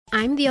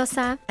I'm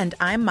Diosa. And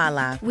I'm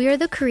Mala. We're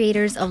the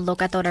creators of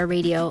Locatora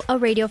Radio, a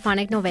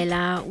radiophonic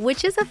novela,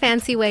 which is a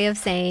fancy way of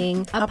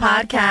saying a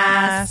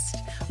podcast.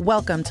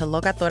 Welcome to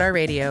Locatora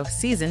Radio,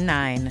 Season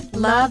 9.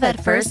 Love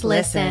at first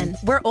listen.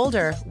 We're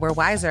older, we're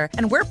wiser,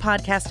 and we're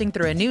podcasting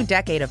through a new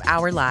decade of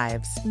our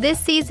lives. This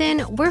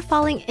season, we're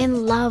falling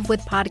in love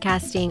with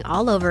podcasting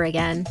all over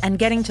again. And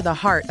getting to the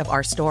heart of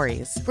our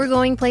stories. We're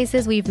going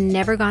places we've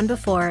never gone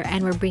before,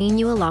 and we're bringing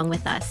you along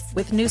with us.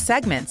 With new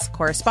segments,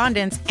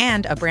 correspondence,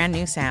 and a brand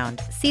new sound.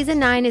 Season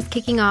 9 is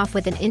kicking off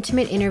with an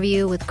intimate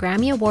interview with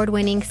Grammy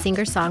Award-winning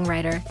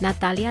singer-songwriter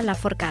Natalia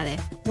Lafourcade.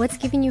 What's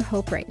giving you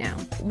hope right now?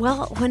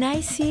 Well, when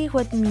I see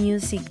what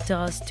music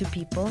does to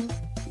people,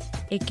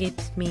 it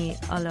gives me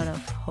a lot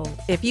of hope.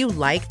 If you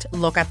liked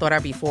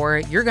Locatora before,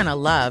 you're going to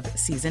love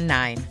Season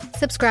 9.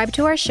 Subscribe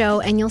to our show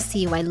and you'll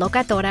see why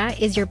Locatora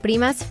is your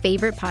prima's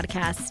favorite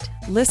podcast.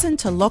 Listen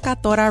to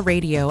Locatora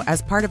Radio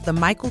as part of the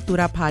My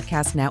Cultura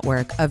Podcast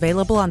Network,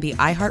 available on the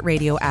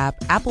iHeartRadio app,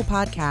 Apple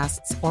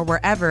Podcasts, or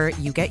wherever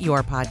you get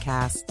your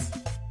podcasts.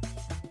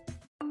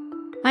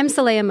 I'm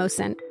Saleha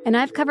Mohsen, and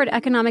I've covered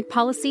economic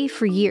policy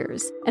for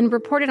years and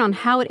reported on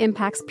how it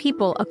impacts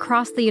people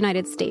across the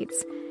United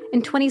States.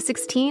 In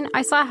 2016,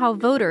 I saw how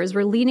voters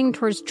were leaning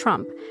towards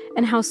Trump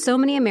and how so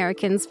many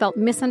Americans felt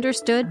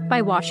misunderstood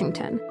by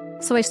Washington.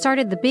 So I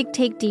started The Big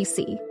Take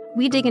DC.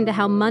 We dig into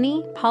how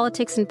money,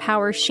 politics, and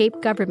power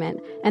shape government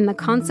and the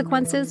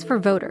consequences for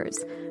voters.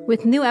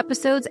 With new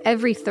episodes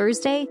every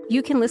Thursday,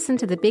 you can listen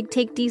to The Big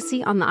Take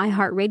DC on the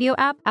iHeartRadio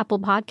app, Apple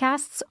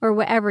Podcasts, or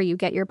wherever you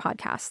get your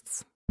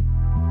podcasts.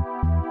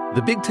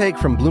 The Big Take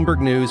from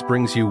Bloomberg News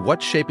brings you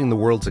what's shaping the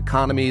world's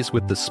economies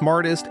with the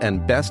smartest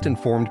and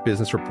best-informed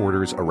business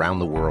reporters around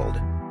the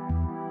world.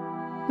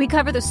 We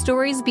cover the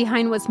stories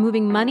behind what's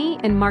moving money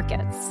and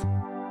markets.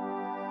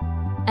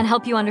 And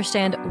help you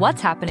understand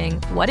what's happening,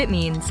 what it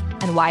means,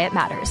 and why it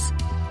matters.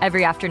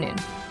 Every afternoon.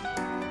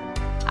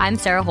 I'm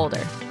Sarah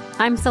Holder.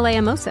 I'm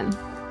Saleha Mohsen.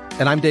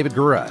 And I'm David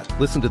Gura.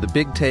 Listen to The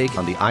Big Take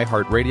on the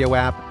iHeartRadio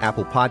app,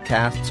 Apple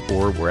Podcasts,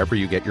 or wherever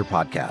you get your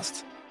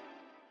podcasts.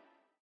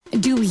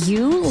 Do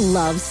you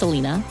love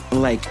Selena?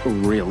 Like,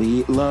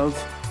 really love?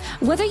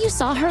 Whether you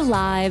saw her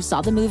live,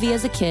 saw the movie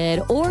as a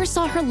kid, or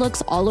saw her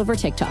looks all over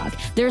TikTok,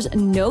 there's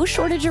no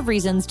shortage of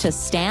reasons to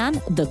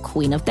stan the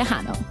Queen of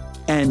Tejano.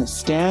 And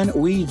Stan,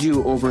 we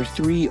do over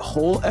 3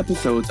 whole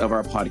episodes of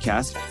our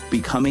podcast,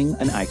 Becoming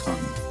an Icon.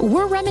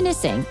 We're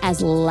reminiscing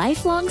as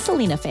lifelong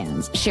Selena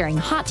fans, sharing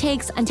hot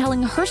takes and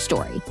telling her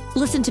story.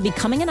 Listen to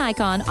Becoming an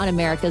Icon on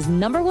America's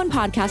 #1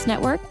 podcast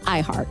network,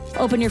 iHeart.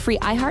 Open your free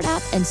iHeart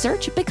app and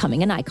search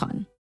Becoming an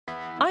Icon.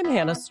 I'm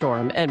Hannah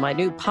Storm, and my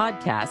new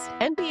podcast,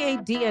 NBA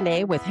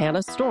DNA with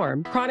Hannah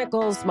Storm,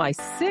 chronicles my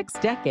 6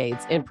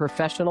 decades in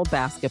professional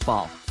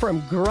basketball.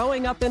 From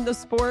growing up in the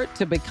sport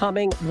to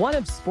becoming one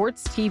of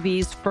sports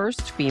TV's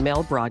first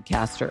female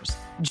broadcasters.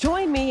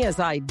 Join me as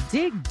I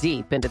dig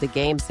deep into the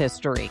game's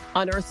history,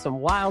 unearth some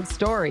wild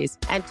stories,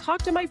 and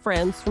talk to my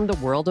friends from the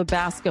world of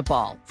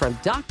basketball, from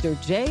Dr.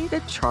 J to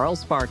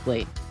Charles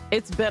Barkley.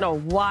 It's been a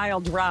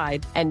wild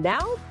ride, and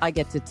now I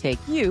get to take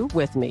you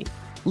with me.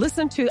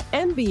 Listen to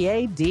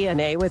NBA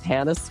DNA with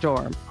Hannah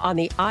Storm on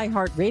the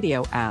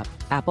iHeartRadio app,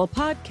 Apple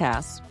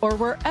Podcasts, or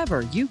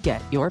wherever you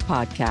get your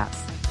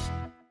podcasts.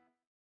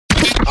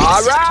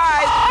 All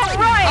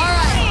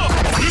right.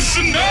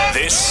 Listen up.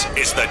 This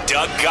is the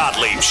Doug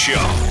Gottlieb Show.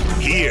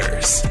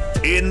 Here's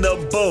In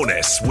the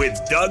Bonus with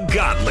Doug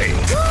Gottlieb.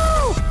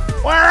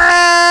 What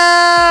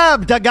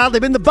up? Doug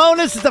Gottlieb in the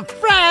bonus. It's a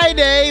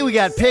Friday. We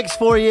got picks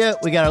for you.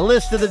 We got our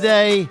list of the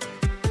day.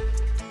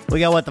 We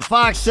got what the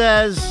Fox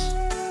says.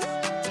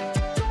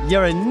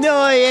 You're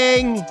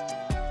annoying.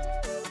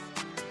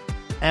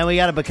 And we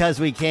got it because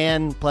we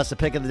can, plus a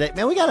pick of the day.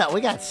 Man, we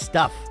got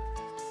stuff.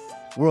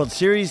 World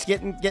Series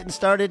getting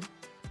started.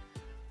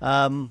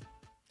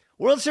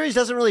 World Series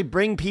doesn't really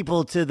bring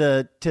people to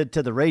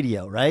the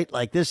radio, right?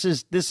 Like this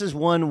is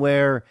one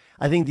where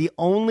I think the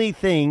only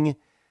thing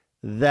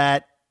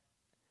that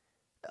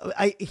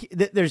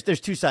there's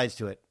 2 sides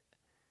to it.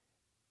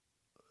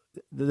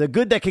 The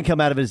good that can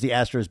come out of it is the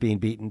Astros being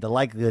beaten. The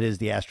likelihood is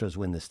the Astros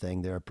win this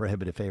thing. They're a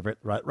prohibitive favorite,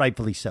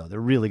 rightfully so. They're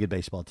a really good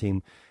baseball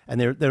team,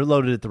 and they're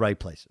loaded at the right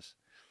places.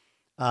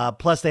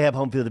 Plus, they have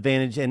home field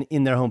advantage, and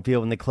in their home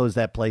field, when they close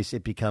that place,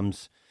 it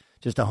becomes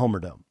just a homer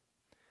dome.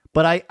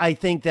 But I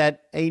think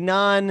that a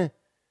non-Astro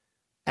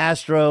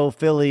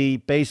Philly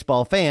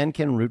baseball fan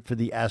can root for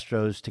the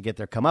Astros to get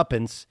their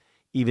comeuppance,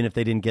 even if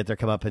they didn't get their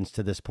comeuppance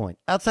to this point.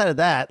 Outside of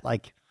that,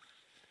 like,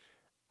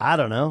 I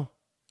don't know.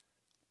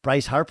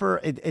 Bryce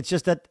Harper, it's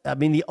just that, I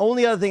mean, the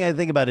only other thing I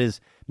think about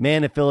is,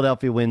 man, if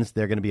Philadelphia wins,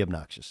 they're going to be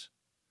obnoxious.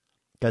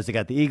 Because they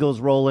got the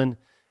Eagles rolling,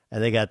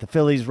 and they got the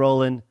Phillies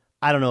rolling.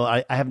 I don't know.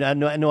 I have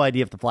no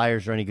idea if the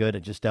Flyers are any good. I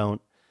just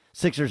don't.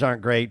 Sixers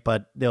aren't great,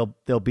 but they'll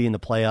be in the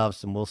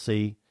playoffs, and we'll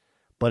see.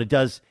 But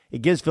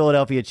it gives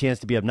Philadelphia a chance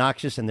to be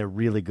obnoxious, and they're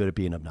really good at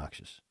being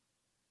obnoxious.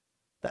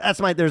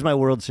 There's my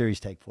World Series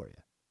take for you.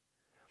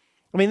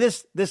 I mean,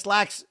 this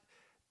lacks,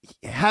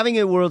 having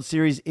a World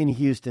Series in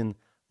Houston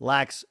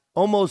lacks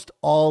almost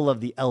all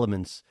of the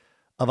elements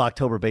of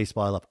October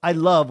baseball I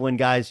love when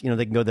guys,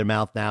 they can go to their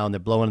mouth now and they're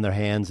blowing in their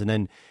hands. And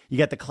then you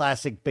got the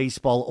classic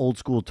baseball old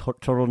school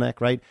turtleneck,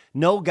 right?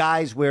 No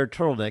guys wear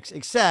turtlenecks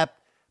except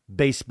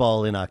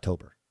baseball in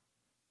October.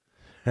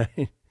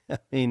 Right? I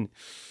mean,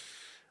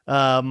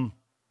 yeah,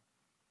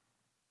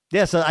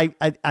 so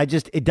I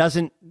just, it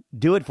doesn't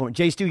do it for me.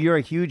 Jay Stu, you're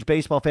a huge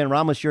baseball fan.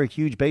 Ramos, you're a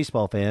huge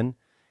baseball fan.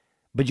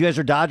 But you guys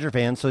are Dodger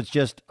fans, so it's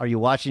just, are you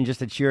watching just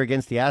to cheer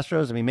against the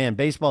Astros? I mean, man,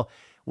 baseball,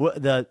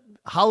 the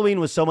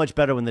Halloween was so much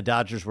better when the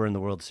Dodgers were in the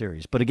World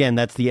Series. But again,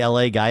 that's the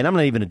LA guy, and I'm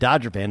not even a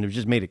Dodger fan. It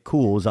just made it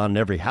cool. It was on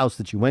every house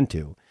that you went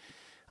to.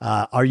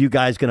 Are you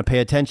guys going to pay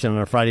attention on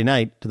a Friday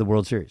night to the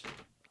World Series?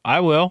 I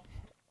will.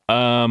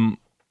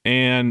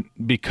 And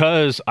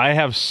because I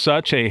have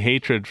such a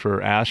hatred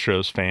for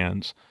Astros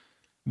fans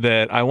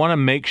that I want to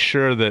make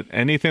sure that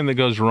anything that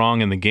goes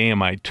wrong in the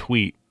game, I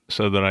tweet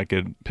so that I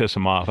could piss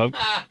them off.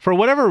 For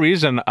whatever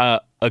reason,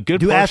 a good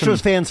Do portion...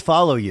 Astros fans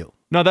follow you?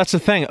 No, that's the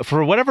thing.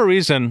 For whatever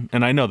reason,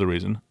 and I know the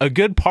reason, a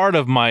good part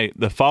of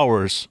the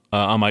followers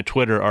on my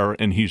Twitter are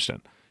in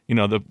Houston.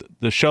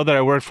 The show that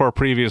I worked for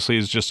previously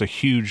is just a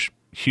huge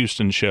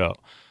Houston show.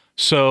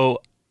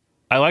 So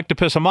I like to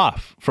piss them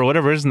off. For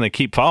whatever reason, they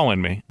keep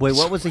following me. Wait,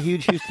 what was the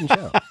huge Houston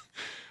show?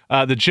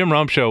 The Jim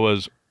Rome show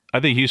was, I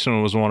think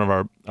Houston was one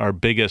of our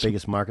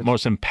biggest markets,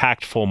 most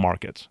impactful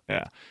markets.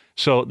 Yeah.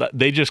 So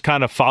they just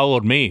kind of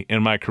followed me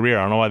in my career.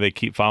 I don't know why they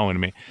keep following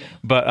me,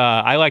 but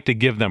I like to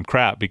give them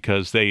crap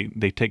because they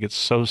take it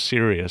so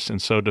serious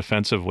and so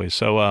defensively.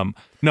 So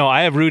no,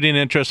 I have rooting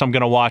interest. I'm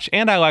going to watch,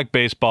 and I like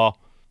baseball.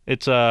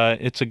 It's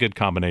a good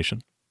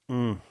combination.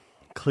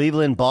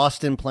 Cleveland,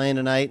 Boston playing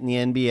tonight in the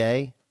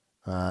NBA.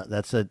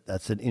 That's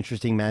an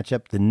interesting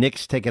matchup. The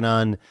Knicks taking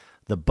on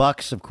the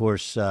Bucks. Of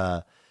course,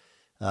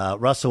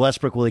 Russell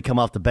Westbrook, will he come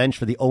off the bench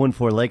for the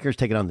 0-4 Lakers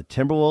taking on the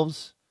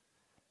Timberwolves?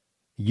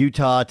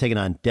 Utah taking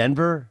on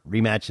Denver,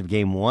 rematch of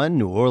Game 1.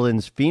 New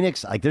Orleans,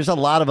 Phoenix. Like, there's a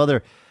lot of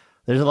other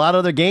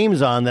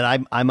games on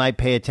that I might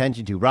pay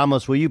attention to.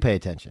 Ramos, will you pay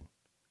attention?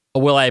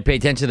 Will I pay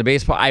attention to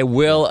baseball? I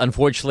will.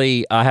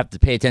 Unfortunately, I have to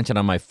pay attention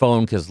on my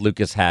phone because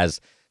Lucas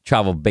has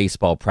travel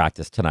baseball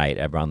practice tonight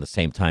around the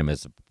same time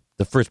as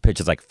the first pitch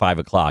is like 5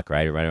 o'clock,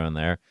 right around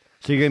there.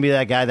 So you're going to be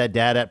that guy, that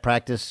dad at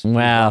practice,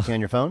 watching on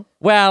your phone?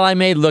 Well, I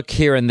may look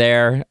here and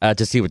there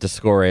to see what the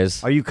score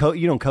is. Are you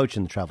you don't coach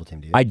in the travel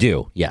team, do you? I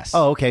do, yes.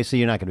 Oh, okay, so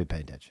you're not going to be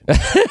paying attention.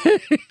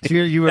 So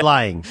you were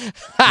lying.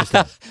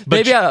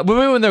 Maybe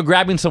when they're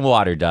grabbing some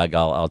water, Doug,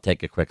 I'll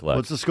take a quick look.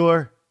 What's the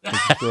score?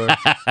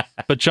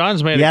 But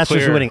John's made the it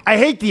clear. The Astros are winning. I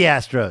hate the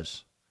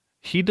Astros.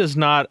 He does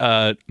not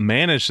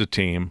manage the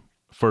team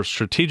for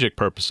strategic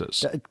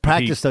purposes.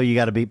 Practice, though, you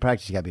got to be.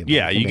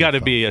 Yeah, you got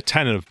to be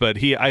attentive.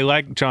 But I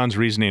like John's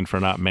reasoning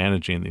for not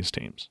managing these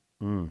teams.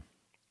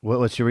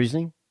 What's your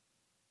reasoning?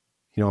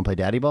 You don't want to play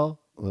daddy ball?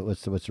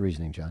 What's the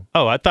reasoning, John?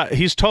 Oh, I thought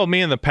he's told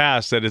me in the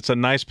past that it's a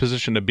nice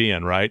position to be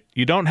in. Right?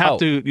 You don't have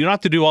to. You don't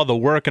have to do all the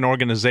work and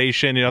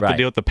organization. You don't have to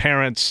deal with the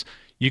parents.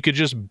 You could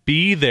just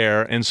be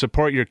there and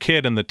support your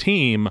kid and the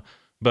team,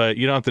 but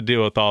you don't have to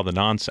deal with all the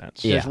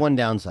nonsense. There's one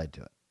downside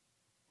to it.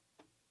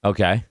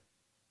 Okay.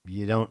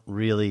 You don't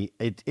really.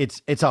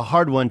 It's a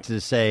hard one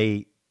to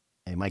say.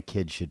 Hey, my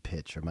kid should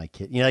pitch, or my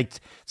kid. It's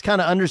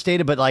kind of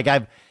understated, but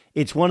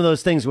it's one of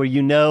those things where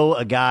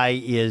a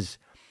guy is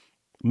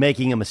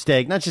making a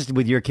mistake, not just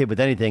with your kid, with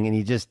anything, and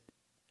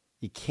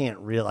you can't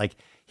really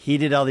he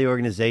did all the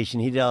organization,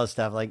 he did all the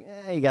stuff.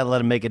 You got to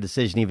let him make a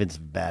decision, even if it's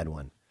a bad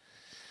one.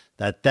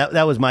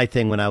 That was my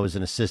thing when I was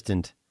an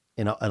assistant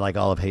in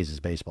all of Hayes'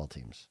 baseball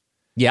teams.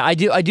 Yeah, I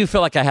do feel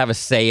like I have a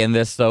say in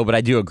this, though, but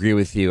I do agree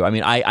with you. I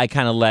mean, I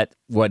kind of let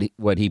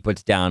what he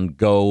puts down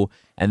go,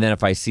 and then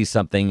if I see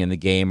something in the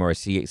game or I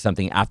see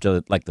something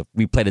after,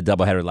 we played a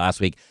doubleheader last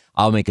week,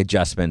 I'll make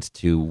adjustments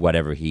to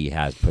whatever he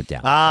has put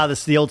down. This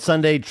is the old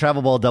Sunday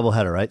travel ball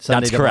doubleheader, right?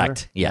 Sunday That's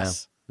correct,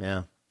 yes.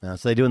 Yeah.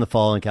 So they do in the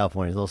fall in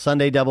California. A little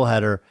Sunday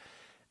doubleheader,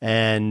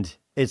 and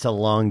it's a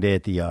long day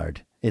at the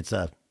yard. It's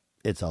a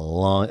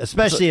long,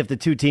 especially if the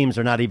two teams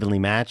are not evenly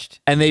matched.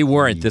 And they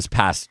weren't this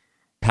past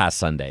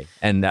Sunday.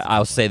 And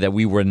I'll say that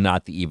we were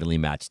not the evenly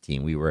matched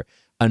team. We were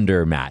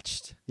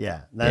undermatched.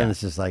 Yeah. Then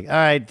it's just all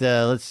right,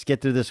 let's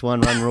get through this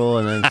one run rule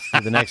and then let's do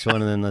the next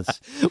one. And then let's.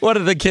 One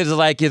of the kids is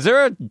like, is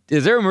there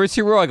a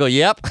mercy rule? I go,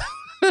 yep.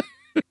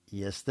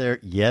 Yes, there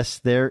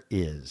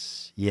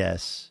is.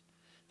 Yes.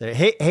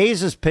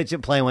 Hayes was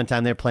playing one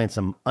time. They're playing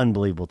some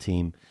unbelievable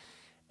team.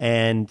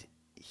 And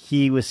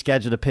he was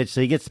scheduled to pitch.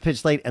 So he gets to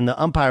pitch late. And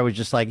the umpire was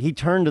just he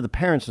turned to the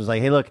parents and was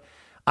like, hey, look,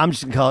 I'm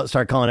just going to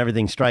start calling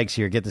everything strikes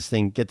here. Get this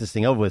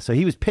thing over with. So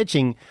he was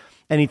pitching,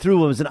 and he threw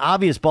what was an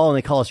obvious ball, and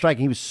they call a strike,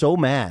 and he was so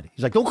mad.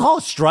 He's like, don't call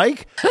a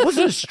strike. It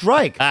wasn't a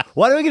strike.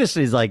 Why do I get a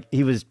strike?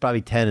 He was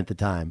probably 10 at the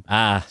time.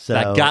 So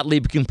that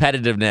Gottlieb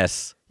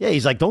competitiveness. Yeah,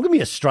 he's like, don't give me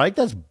a strike.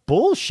 That's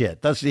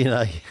bullshit. That's,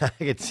 I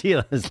could see it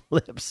on his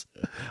lips.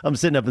 I'm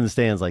sitting up in the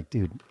stands like,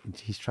 dude,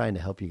 he's trying to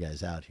help you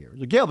guys out here.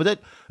 He's like, yeah, but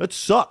that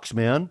sucks,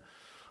 man.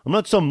 I'm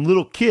not some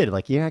little kid.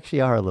 Like, you actually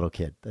are a little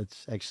kid.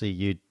 That's actually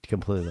you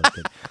completely little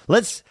kid.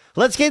 Let's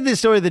get to the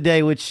story of the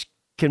day, which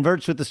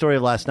converts with the story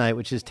of last night,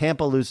 which is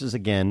Tampa loses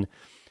again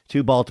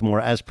to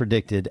Baltimore as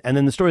predicted. And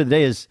then the story of the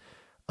day is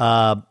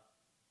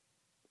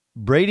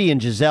Brady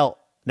and Giselle.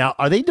 Now,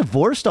 are they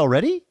divorced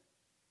already?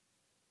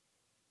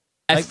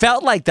 I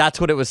felt like that's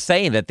what it was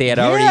saying, that they had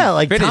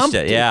already finished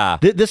it. Yeah.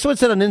 This is what it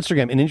said on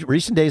Instagram. In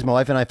recent days, my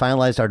wife and I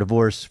finalized our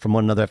divorce from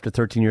one another after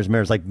 13 years of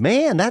marriage. Like,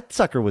 man, that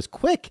sucker was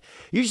quick.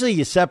 Usually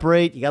you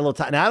separate, you got a little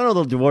time. Now, I don't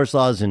know the divorce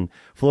laws in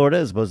Florida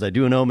as opposed to I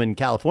do know them in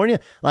California.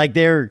 Like,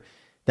 I'll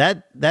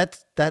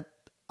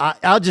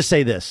just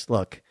say this.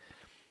 Look,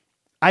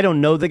 I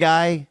don't know the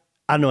guy.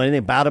 I don't know anything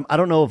about him. I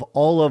don't know if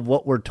all of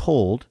what we're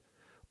told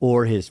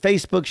or his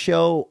Facebook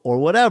show or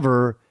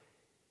whatever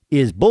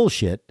is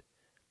bullshit.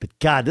 But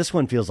God, this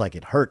one feels like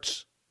it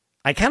hurts.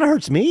 It kind of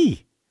hurts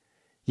me,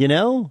 you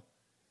know?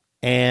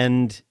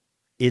 And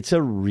it's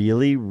a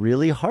really,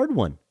 really hard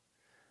one.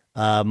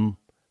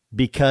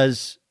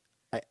 Because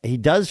he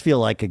does feel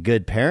like a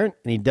good parent,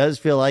 and he does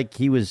feel like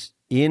he was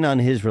in on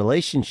his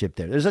relationship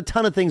there. There's a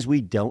ton of things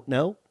we don't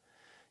know,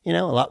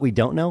 a lot we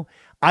don't know.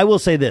 I will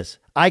say this.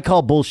 I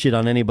call bullshit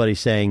on anybody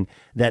saying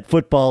that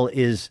football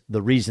is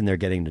the reason they're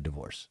getting the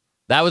divorce.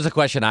 That was a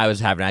question I was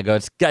having. I go,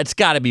 it's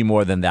got to be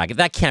more than that.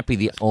 That can't be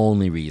the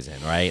only reason,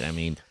 right?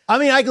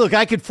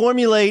 I could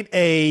formulate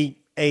a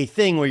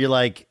thing where you're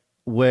like,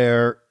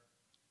 where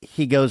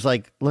he goes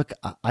like, look,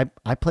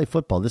 I play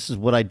football. This is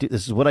what I do.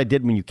 This is what I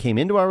did when you came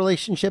into our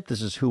relationship.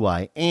 This is who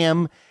I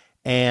am.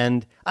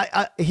 And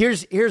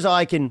here's how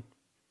I can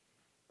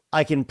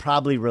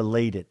probably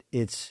relate it.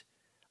 It's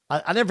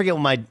I never forget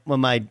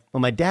when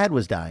my dad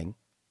was dying,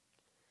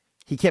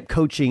 he kept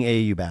coaching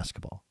AAU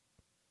basketball.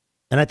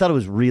 And I thought it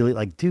was really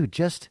like, dude,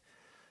 just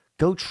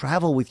go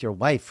travel with your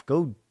wife.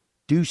 Go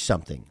do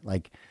something.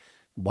 Like,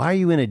 why are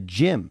you in a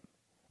gym?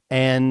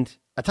 And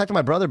I talked to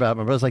my brother about it.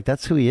 My brother's like,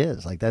 that's who he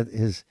is. Like, that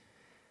is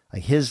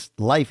like his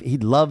life. He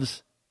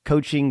loves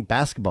coaching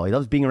basketball. He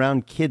loves being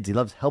around kids. He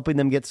loves helping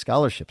them get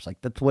scholarships. Like,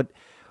 that's what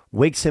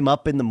wakes him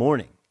up in the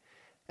morning.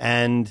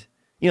 And,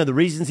 the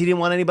reasons he didn't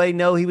want anybody to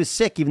know he was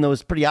sick, even though it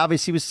was pretty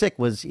obvious he was sick,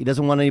 was he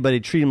doesn't want anybody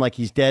to treat him like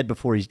he's dead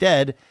before he's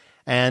dead.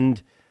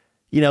 And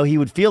he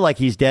would feel like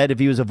he's dead if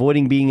he was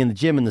avoiding being in the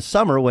gym in the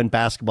summer when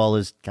basketball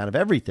is kind of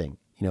everything,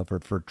 for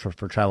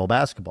travel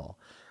basketball.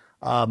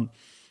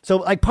 So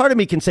like part of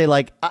me can say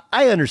like,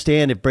 I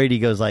understand if Brady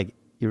goes like,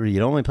 you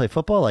don't only play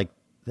football. Like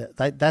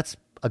that's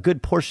a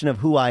good portion of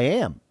who I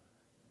am,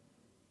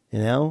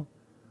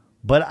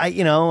 but I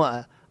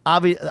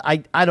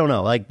don't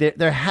know. Like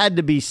there had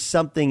to be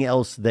something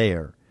else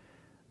there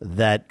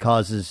that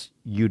causes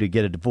you to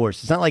get a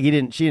divorce. It's not like she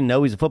didn't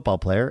know he's a football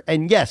player.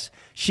 And yes,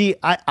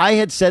 I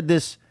had said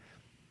this.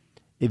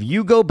 If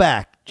you go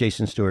back,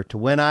 Jason Stewart, to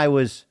when I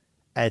was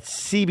at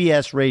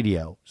CBS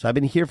Radio, so I've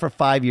been here for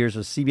 5 years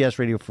with CBS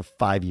Radio for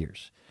 5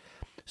 years.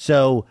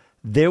 So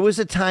there was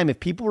a time, if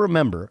people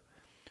remember,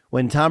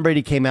 when Tom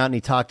Brady came out and he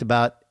talked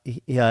about,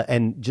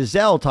 and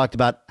Giselle talked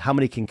about how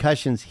many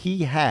concussions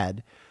he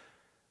had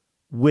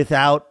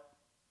without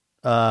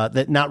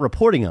that not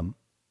reporting them.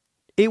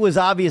 It was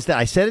obvious that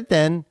I said it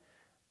then,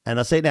 and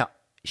I'll say it now.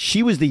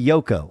 She was the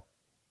Yoko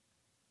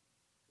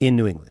in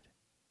New England.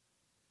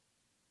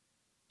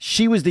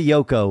 She was the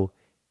Yoko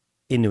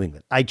in New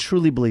England. I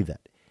truly believe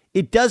that.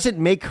 It doesn't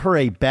make her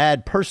a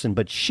bad person,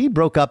 but she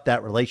broke up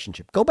that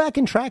relationship. Go back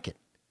and track it.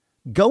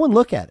 Go and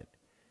look at it.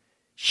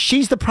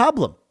 She's the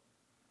problem.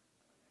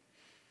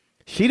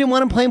 She didn't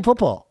want him playing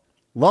football.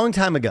 Long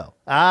time ago.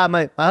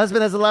 My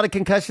husband has a lot of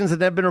concussions that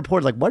have been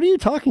reported. Like, what are you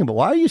talking about?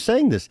 Why are you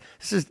saying this?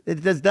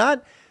 It does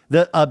not.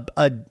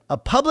 A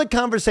public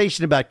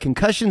conversation about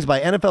concussions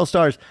by NFL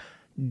stars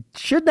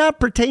should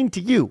not pertain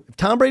to you. If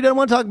Tom Brady doesn't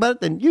want to talk about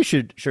it, then you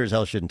sure as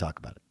hell shouldn't talk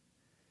about it.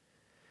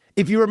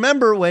 If you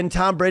remember when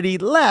Tom Brady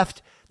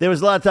left, there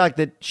was a lot of talk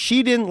that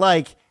she didn't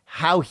like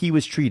how he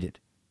was treated.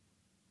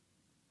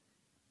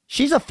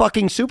 She's a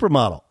fucking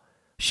supermodel.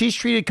 She's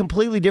treated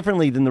completely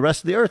differently than the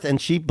rest of the earth,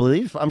 and she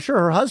believes, I'm sure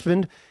her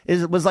husband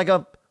was like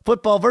a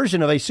football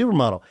version of a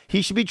supermodel.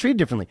 He should be treated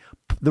differently.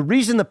 The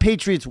reason the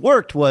Patriots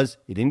worked was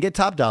he didn't get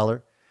top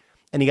dollar,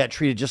 and he got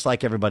treated just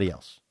like everybody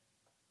else.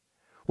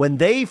 When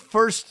they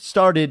first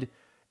started,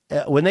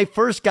 when they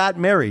first got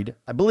married,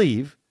 I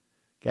believe,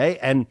 okay,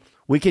 and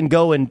we can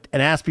go and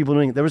ask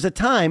people, there was a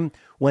time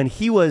when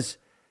he was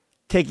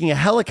taking a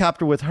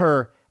helicopter with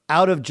her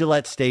out of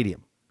Gillette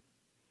Stadium.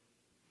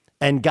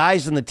 And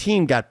guys on the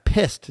team got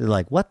pissed. They're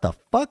like, what the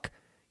fuck?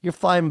 You're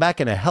flying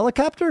back in a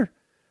helicopter?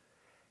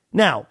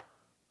 Now,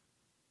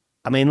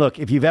 I mean, look,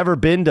 if you've ever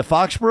been to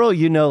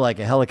Foxborough, like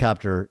a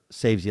helicopter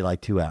saves you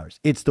like 2 hours.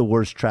 It's the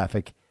worst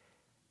traffic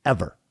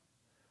ever.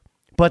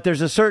 But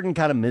there's a certain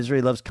kind of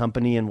misery loves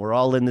company, and we're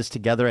all in this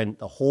together, and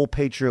the whole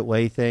Patriot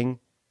Way thing.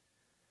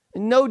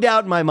 No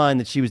doubt in my mind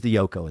that she was the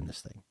Yoko in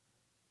this thing.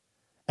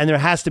 And there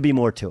has to be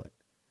more to it.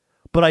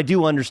 But I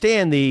do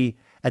understand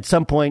at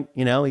some point,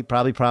 he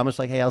probably promised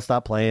like, hey, I'll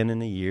stop playing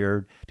in a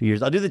year, 2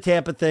 years. I'll do the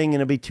Tampa thing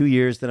and it'll be 2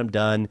 years, then I'm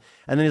done.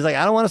 And then he's like,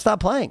 I don't want to stop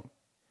playing.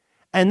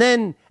 And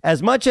then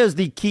as much as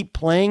the keep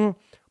playing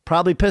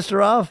probably pissed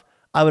her off,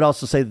 I would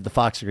also say that the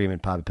Fox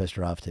agreement probably pissed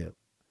her off too,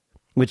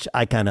 which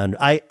I kind of,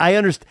 I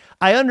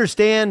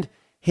understand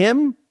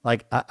Him,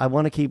 like, I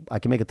want to keep, I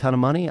can make a ton of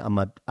money.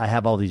 I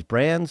have all these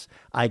brands.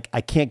 I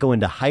can't go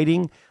into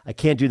hiding. I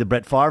can't do the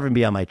Brett Favre and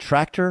be on my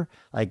tractor,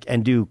 like,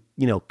 and do,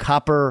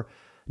 copper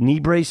knee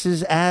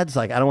braces ads.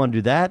 Like, I don't want to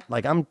do that.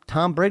 Like, I'm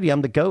Tom Brady.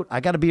 I'm the GOAT.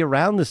 I got to be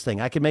around this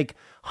thing. I can make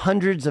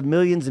hundreds of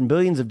millions and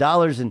billions of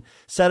dollars and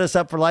set us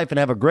up for life and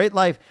have a great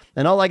life.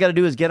 And all I got to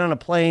do is get on a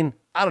plane,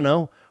 I don't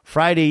know,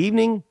 Friday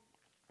evening,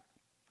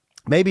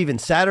 maybe even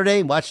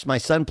Saturday, watch my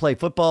son play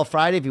football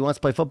Friday. If he wants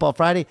to play football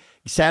Friday,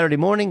 Saturday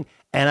morning,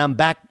 and I'm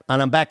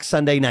back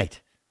Sunday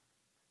night.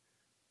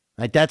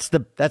 Right? That's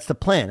the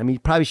plan. I mean, he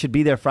probably should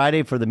be there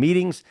Friday for the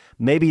meetings.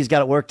 Maybe he's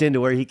got it worked into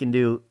where he can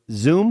do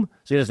Zoom,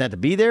 so he doesn't have to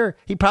be there.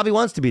 He probably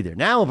wants to be there.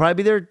 Now he'll probably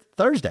be there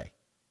Thursday.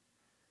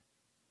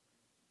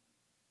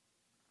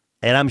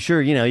 And I'm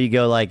sure, you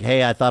go like,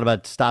 hey, I thought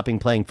about stopping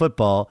playing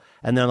football.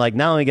 And they're like,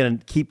 now I'm going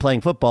to keep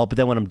playing football. But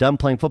then when I'm done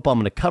playing football, I'm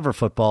going to cover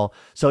football.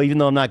 So even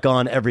though I'm not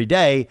gone every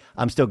day,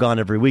 I'm still gone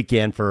every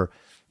weekend for,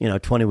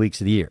 20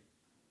 weeks of the year.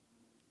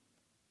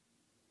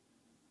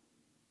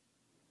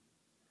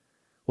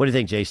 What do you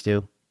think, Jay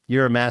Stu?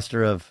 You're a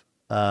master of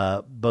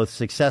both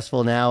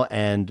successful now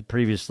and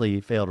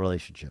previously failed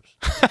relationships.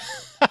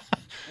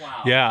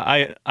 Wow.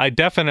 Yeah, I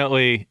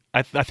definitely,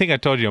 I think I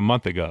told you a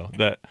month ago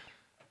that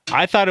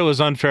I thought it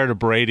was unfair to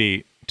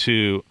Brady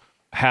to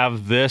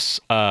have this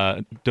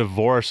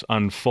divorce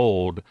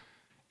unfold.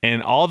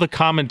 And all the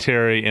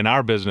commentary in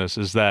our business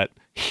is that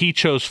he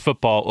chose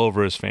football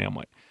over his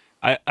family.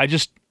 I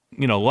just,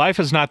 life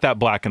is not that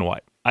black and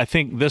white. I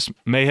think this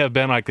may have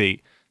been like the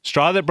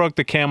straw that broke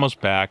the camel's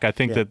back. I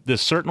think that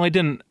this certainly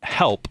didn't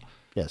help.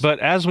 Yes. But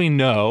as we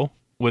know,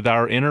 with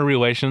our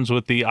interrelations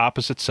with the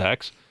opposite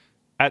sex,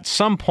 at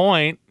some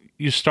point,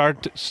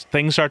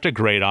 things start to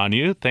grate on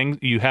you.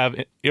 You have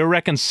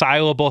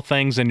irreconcilable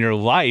things in your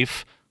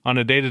life on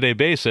a day-to-day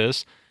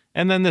basis,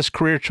 and then this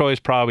career choice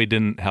probably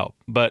didn't help.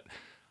 But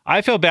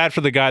I feel bad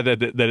for the guy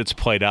that it's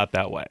played out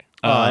that way.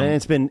 And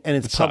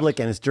it's public,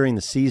 and it's during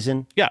the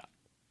season. Yeah.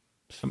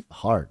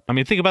 Hard. I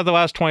mean, think about the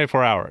last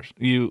 24 hours.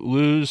 You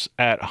lose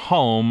at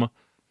home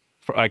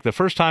for like the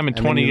first time in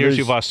 20 years.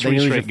 You've lost 3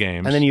 straight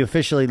games. And then you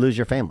officially lose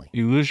your family.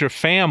 You lose your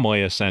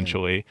family,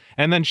 essentially. Yeah.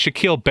 And then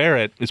Shaquille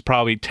Barrett is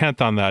probably 10th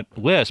on that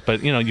list,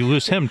 but, you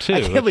lose him, too.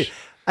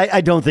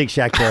 I don't think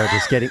Shaq Barrett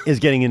is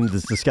getting into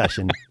this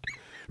discussion.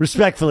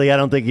 Respectfully, I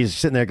don't think he's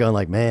sitting there going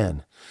like,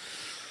 man,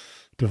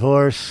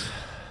 divorce,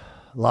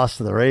 lost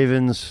to the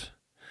Ravens,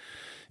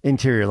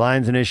 interior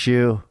line's an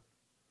issue.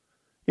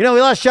 We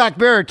lost Shaq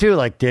Barrett, too.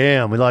 Like,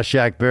 damn, we lost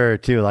Shaq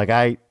Barrett, too. Like,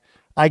 I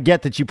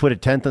get that you put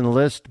it 10th on the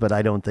list, but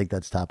I don't think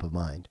that's top of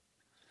mind.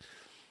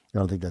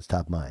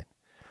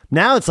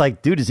 Now it's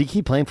like, dude, does he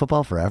keep playing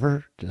football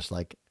forever? Just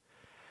like,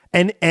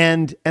 and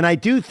I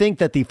do think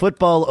that the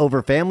football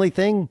over family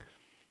thing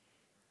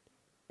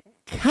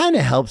kind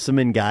of helps him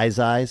in guys'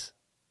 eyes.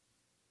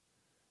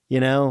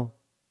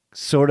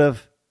 Sort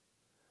of.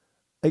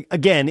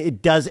 Again,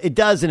 it does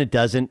and it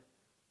doesn't.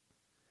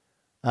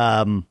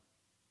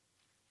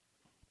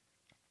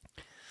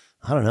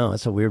 I don't know.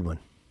 That's a weird one.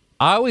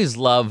 I always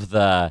love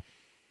the,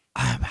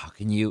 how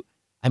could you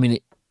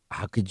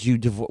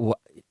divorce?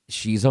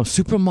 She's a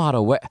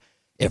supermodel.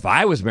 If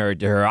I was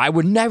married to her, I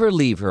would never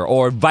leave her,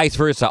 or vice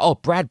versa. Oh,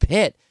 Brad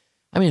Pitt.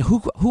 I mean,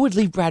 who would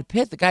leave Brad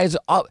Pitt? The guy is,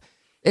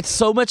 it's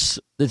so much,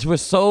 we're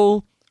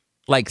so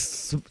like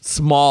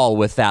small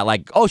with that.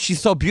 Like, oh, she's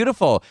so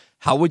beautiful.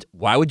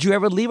 Why would you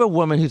ever leave a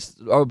woman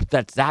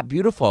that's that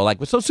beautiful? Like,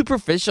 we're so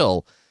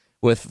superficial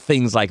with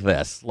things like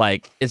this.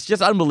 Like, it's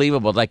just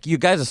unbelievable. Like, you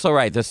guys are so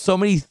right. There's so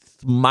many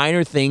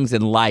minor things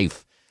in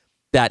life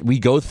that we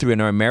go through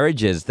in our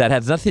marriages that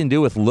has nothing to do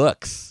with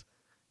looks.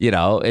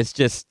 It's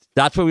just,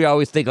 that's what we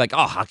always think, like,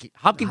 oh,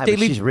 how can they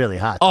leave? She's really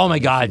hot. Oh my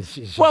God.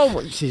 She's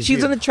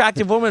an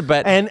attractive woman,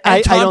 but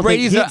I Tom don't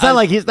Brady's think, it's not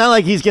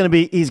like he's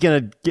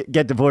gonna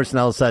get divorced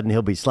and all of a sudden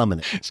he'll be slumming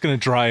it. It's gonna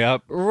dry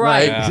up.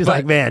 Right. Yeah. She's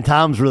like, man,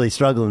 Tom's really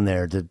struggling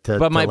there to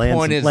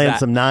land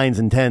some 9s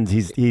and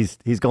 10s.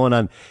 He's going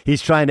on.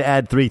 He's trying to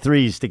add 3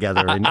 3s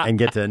together and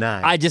get to a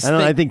 9.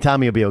 I think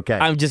Tommy will be okay.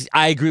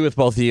 I agree with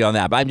both of you on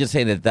that, but I'm just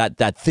saying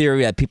that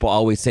theory that people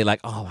always say, like,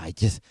 oh,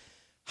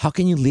 how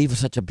can you leave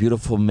such a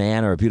beautiful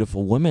man or a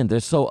beautiful woman?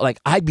 They're so, like,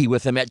 I'd be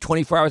with him at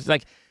 24 hours.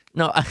 Like,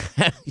 no,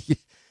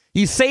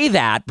 you say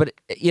that, but,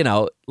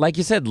 like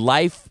you said,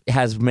 life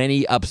has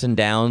many ups and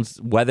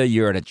downs, whether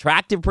you're an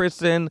attractive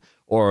person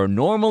or a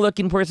normal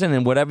looking person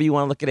and whatever you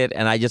want to look at it.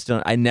 And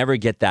I never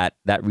get that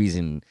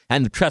reason.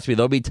 And trust me,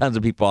 there'll be tons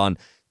of people on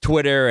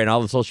Twitter and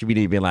all the social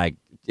media being like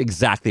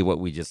exactly what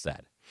we just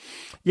said.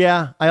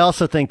 Yeah. I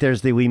also think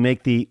there's we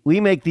make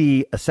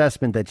the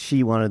assessment that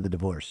she wanted the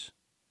divorce.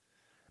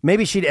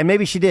 Maybe she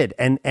did.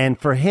 And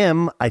for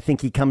him, I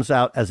think he comes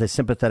out as a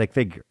sympathetic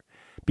figure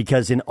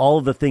because in all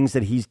of the things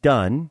that he's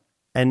done,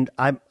 and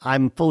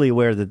I'm fully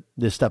aware that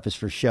this stuff is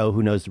for show,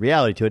 who knows the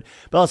reality to it,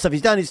 but all the stuff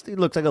he's done, he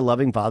looks like a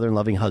loving father and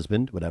loving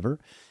husband, whatever.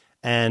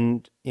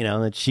 And,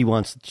 that she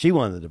wanted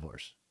the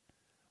divorce.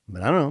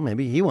 But I don't know,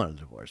 maybe he wanted a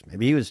divorce.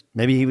 Maybe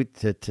he would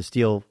to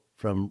steal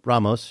from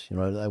Ramos,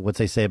 what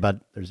they say about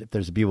if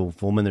there's a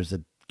beautiful woman, there's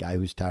a guy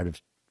who's tired of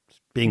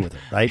being with her,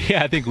 right?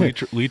 Yeah, I think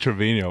Lee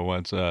Trevino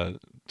once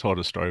told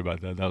a story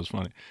about that. That was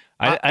funny.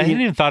 I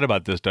hadn't even thought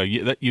about this, Doug.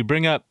 You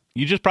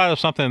just brought up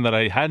something that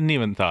I hadn't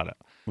even thought of.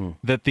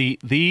 That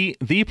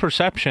the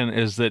perception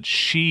is that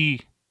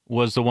she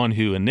was the one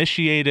who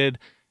initiated,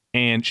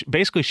 and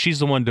basically she's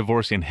the one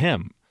divorcing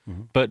him.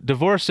 But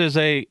divorce is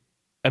a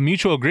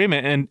mutual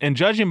agreement, and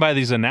judging by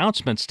these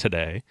announcements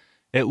today,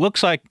 it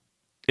looks like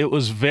it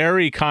was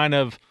very kind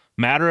of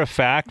matter of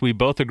fact. We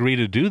both agree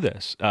to do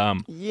this.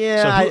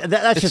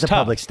 That's just a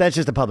public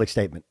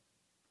statement.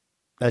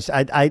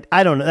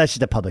 I don't know. That's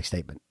just a public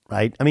statement,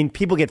 right? I mean,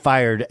 people get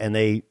fired and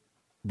they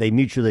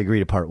mutually agree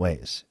to part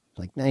ways.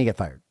 Like, now you get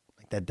fired.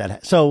 Like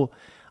that. So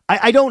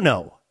I don't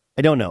know.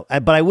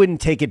 But I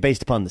wouldn't take it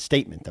based upon the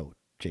statement, though,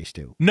 Jay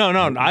Stu. No,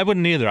 I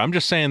wouldn't either. I'm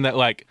just saying that,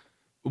 like,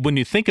 when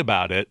you think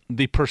about it,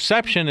 the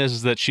perception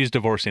is that she's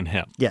divorcing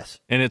him. Yes.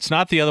 And it's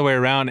not the other way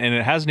around, and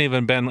it hasn't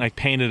even been like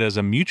painted as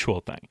a mutual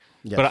thing.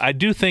 Yes. But I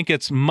do think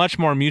it's much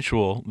more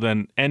mutual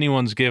than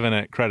anyone's given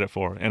it credit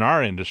for, in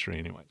our industry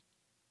anyway.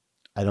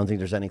 I don't think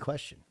there's any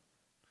question.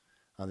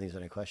 There's a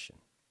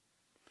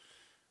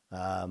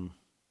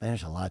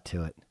lot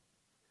to it.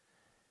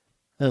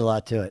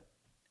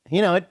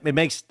 You know, it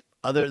makes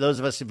those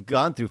of us who've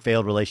gone through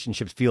failed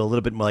relationships feel a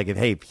little bit more like,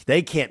 hey, if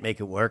they can't make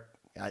it work,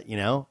 you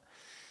know.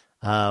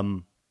 I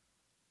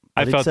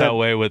felt that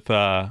way with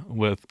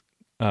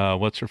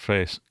what's her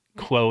face,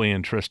 Chloe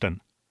and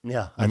Tristan.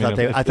 Yeah, I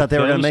thought they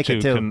were going to make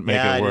it too.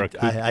 It work.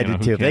 I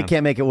did too. If they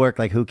can't make it work,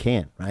 like, who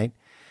can, right?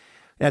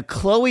 Now,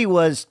 Chloe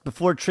was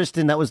before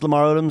Tristan. That was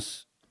Lamar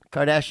Odom's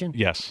Kardashian.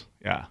 Yes.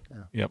 Yeah.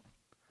 Yep.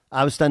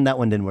 I was stunned that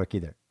one didn't work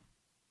either.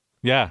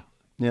 Yeah.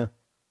 Yeah.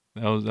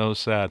 That was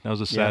sad. That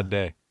was a sad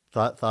day.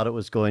 Thought it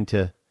was going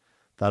to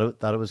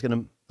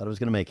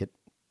make it,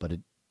 but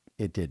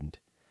it didn't.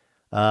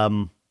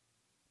 Then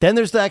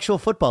there's the actual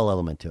football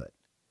element to it.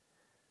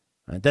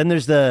 Right? Then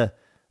there's the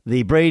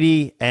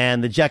Brady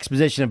and the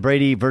juxtaposition of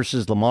Brady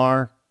versus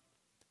Lamar.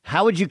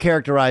 How would you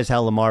characterize how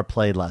Lamar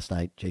played last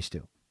night, Jay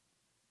Stu?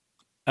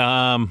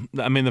 I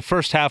mean, the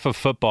first half of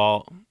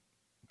football,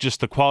 just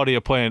the quality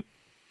of play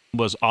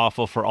was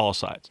awful for all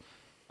sides.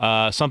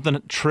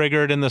 Something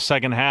triggered in the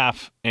second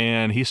half,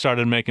 and he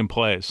started making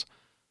plays.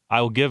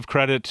 I will give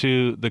credit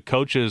to the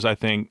coaches. I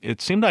think it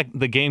seemed like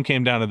the game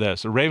came down to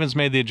this. The Ravens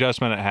made the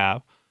adjustment at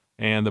half,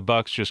 and the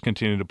Bucs just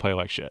continued to play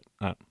like shit.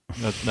 That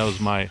was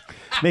my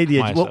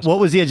what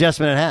was the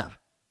adjustment at half?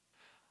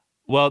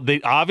 Well,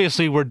 they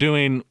obviously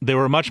they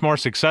were much more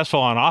successful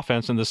on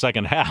offense in the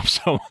second half.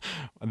 So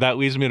that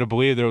leads me to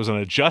believe there was an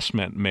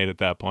adjustment made at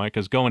that point,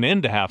 because going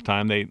into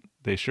halftime,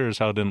 they sure as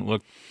hell didn't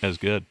look as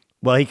good.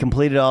 Well, he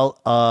completed all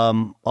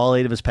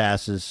 8 of his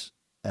passes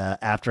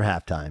after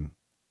halftime.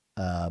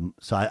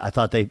 So I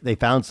thought they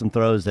found some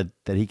throws that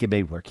he could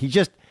make work. He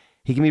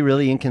can be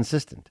really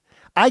inconsistent.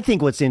 I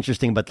think what's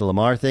interesting about the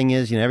Lamar thing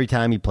is, every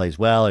time he plays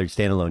well or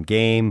standalone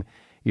game,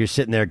 you're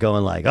sitting there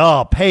going like,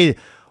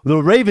 the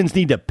Ravens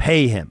need to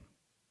pay him.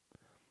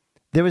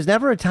 There was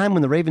never a time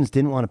when the Ravens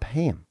didn't want to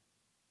pay him.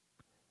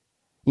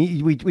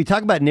 We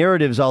talk about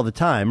narratives all the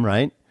time,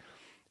 right?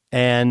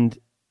 And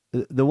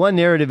the one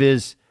narrative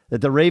is that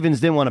the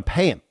Ravens didn't want to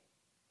pay him.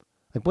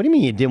 Like, what do you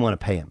mean you didn't want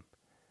to pay him?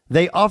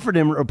 They offered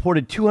him,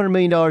 reported $200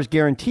 million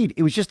guaranteed.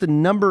 It was just the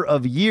number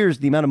of years,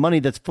 the amount of money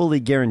that's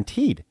fully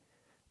guaranteed.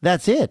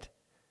 That's it.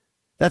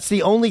 That's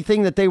the only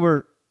thing that they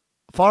were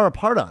far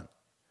apart on.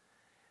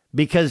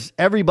 Because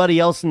everybody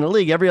else in the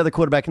league, every other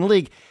quarterback in the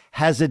league,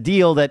 has a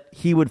deal that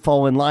he would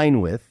fall in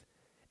line with,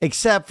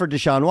 except for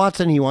Deshaun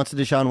Watson. He wants a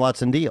Deshaun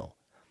Watson deal.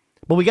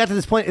 But we got to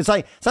this point. It's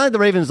not like the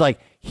Ravens like,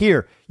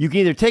 here, you can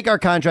either take our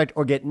contract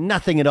or get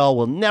nothing at all.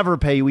 We'll never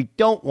pay you. We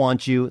don't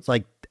want you. It's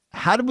like,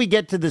 how did we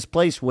get to this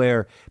place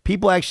where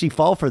people actually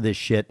fall for this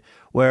shit?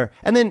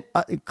 And then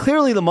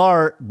clearly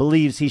Lamar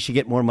believes he should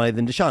get more money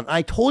than Deshaun.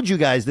 I told you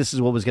guys this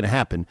is what was going to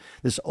happen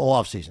this whole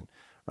offseason,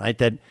 right?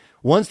 That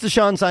once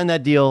Deshaun signed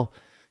that deal,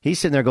 he's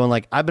sitting there going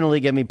like, I've been a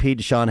league MVP.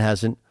 Deshaun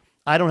hasn't.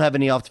 I don't have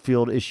any off the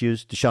field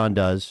issues. Deshaun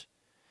does.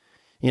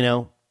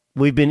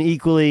 We've been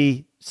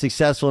equally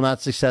successful,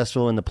 not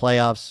successful in the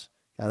playoffs.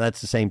 That's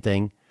the same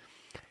thing.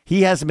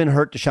 He hasn't been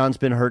hurt. Deshaun's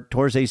been hurt.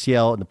 Tore his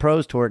ACL in the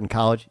pros, tore it in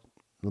college.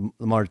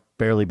 Lamar's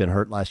barely been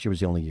hurt. Last year was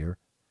the only year.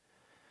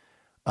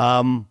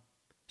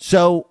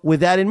 So with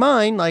that in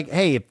mind, like,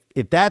 hey,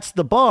 if that's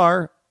the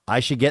bar,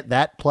 I should get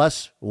that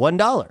plus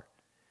 $1.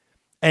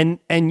 And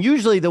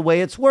usually the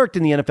way it's worked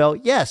in the NFL,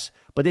 yes,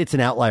 but it's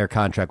an outlier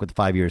contract with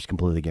 5 years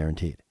completely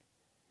guaranteed.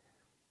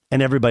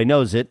 And everybody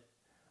knows it.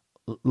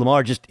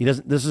 Lamar this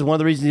is one of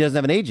the reasons he doesn't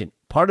have an agent.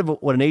 Part of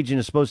what an agent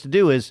is supposed to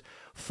do is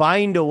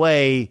find a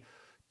way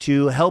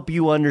to help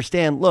you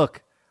understand,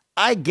 look,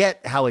 I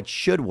get how it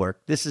should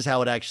work. This is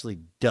how it actually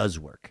does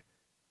work.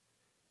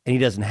 And he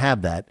doesn't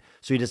have that.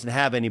 So he doesn't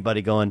have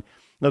anybody going,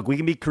 look, we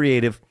can be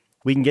creative.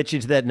 We can get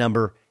you to that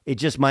number. It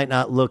just might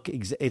not look,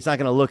 it's not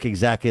going to look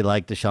exactly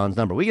like Deshaun's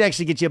number. We can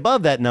actually get you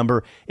above that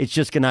number. It's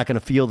just not going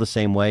to feel the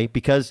same way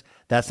because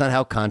that's not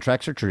how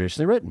contracts are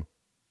traditionally written.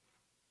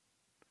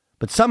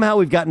 But somehow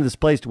we've gotten to this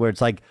place to where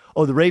it's like,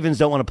 oh, the Ravens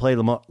don't want to play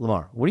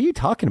Lamar. What are you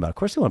talking about? Of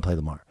course they want to play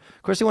Lamar.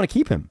 Of course they want to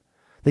keep him.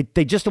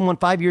 They just don't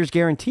want 5 years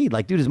guaranteed.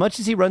 Like, dude, as much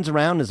as he runs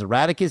around, as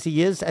erratic as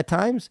he is at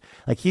times,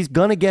 like, he's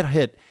going to get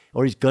hit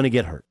or he's going to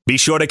get hurt. Be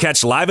sure to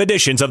catch live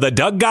editions of the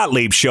Doug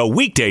Gottlieb Show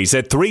weekdays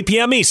at 3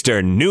 p.m.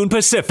 Eastern, noon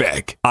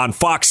Pacific, on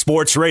Fox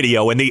Sports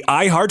Radio and the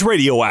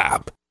iHeartRadio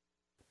app.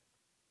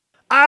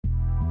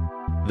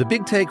 The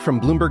Big Take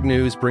from Bloomberg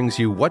News brings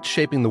you what's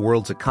shaping the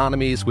world's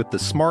economies with the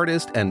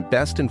smartest and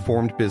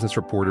best-informed business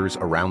reporters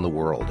around the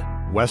world.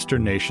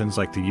 Western nations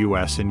like the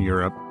U.S. and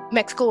Europe.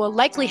 Mexico will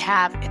likely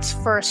have its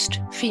first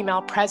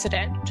female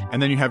president.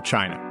 And then you have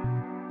China.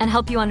 And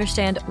help you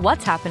understand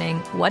what's happening,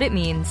 what it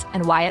means,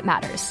 and why it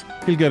matters.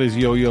 He'll get his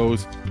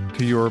yo-yos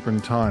to Europe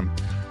in time.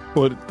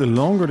 But the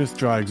longer this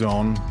drags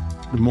on,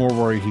 the more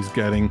worry he's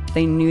getting.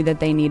 They knew that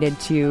they needed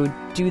to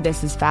do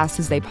this as fast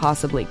as they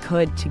possibly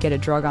could to get a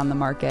drug on the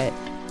market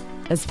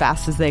as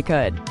fast as they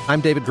could.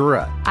 I'm David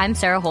Gura. I'm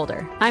Sarah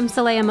Holder. I'm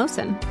Saleha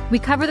Mohsen. We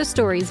cover the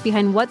stories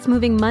behind what's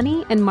moving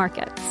money and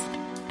markets.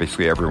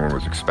 Basically, everyone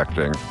was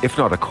expecting, if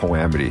not a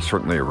calamity,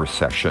 certainly a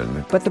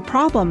recession. But the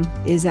problem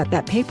is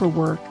that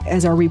paperwork,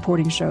 as our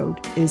reporting showed,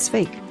 is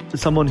fake.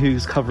 As someone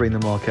who's covering the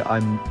market,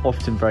 I'm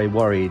often very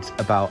worried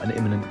about an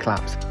imminent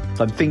collapse.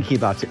 So I'm thinking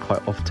about it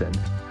quite often.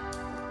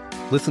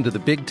 Listen to The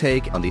Big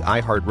Take on the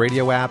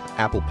iHeartRadio app,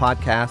 Apple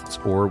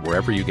Podcasts, or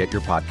wherever you get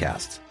your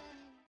podcasts.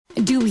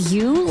 Do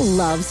you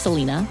love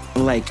Selena?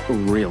 Like,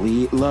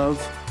 really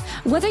love?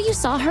 Whether you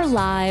saw her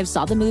live,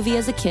 saw the movie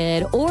as a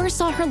kid, or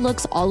saw her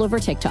looks all over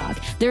TikTok,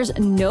 there's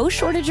no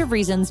shortage of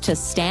reasons to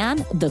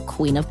stan the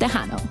Queen of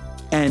Tejano.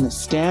 And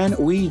Stan,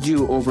 we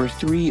do over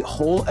 3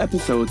 whole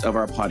episodes of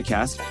our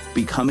podcast,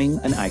 Becoming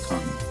an Icon.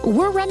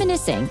 We're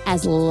reminiscing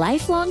as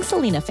lifelong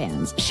Selena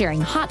fans, sharing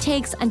hot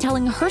takes and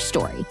telling her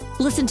story.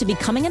 Listen to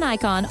Becoming an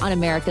Icon on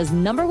America's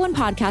 #1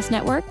 podcast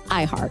network,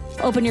 iHeart.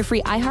 Open your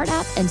free iHeart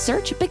app and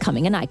search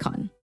Becoming an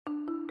Icon.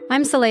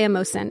 I'm Saleha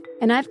Mohsen,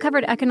 and I've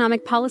covered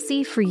economic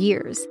policy for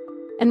years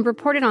and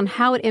reported on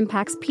how it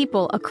impacts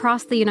people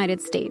across the United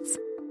States.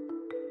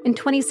 In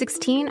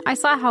 2016, I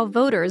saw how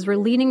voters were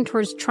leaning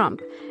towards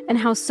Trump and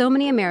how so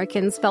many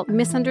Americans felt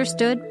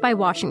misunderstood by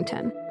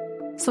Washington.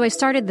 So I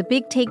started the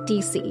Big Take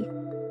DC.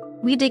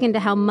 We dig into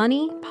how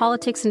money,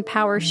 politics, and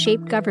power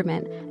shape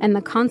government and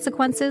the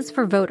consequences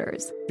for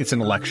voters. It's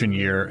an election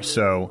year,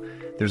 so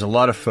there's a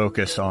lot of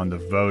focus on the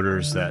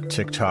voters that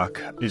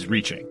TikTok is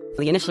reaching.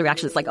 The initial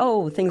reaction is like,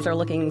 oh, things are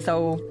looking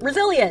so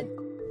resilient.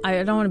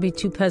 I don't want to be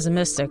too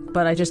pessimistic,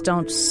 but I just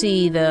don't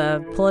see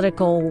the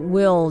political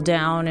will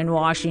down in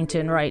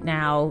Washington right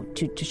now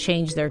to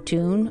change their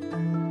tune.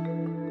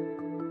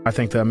 I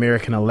think the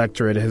American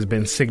electorate has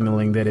been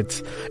signaling that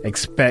it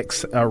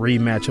expects a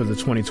rematch of the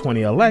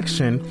 2020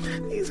 election.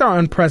 These are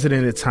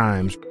unprecedented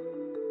times.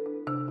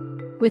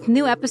 With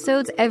new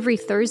episodes every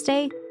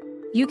Thursday,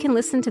 you can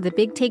listen to the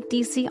Big Take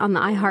DC on the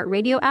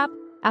iHeartRadio app,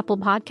 Apple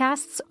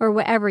Podcasts, or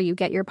wherever you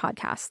get your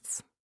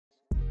podcasts.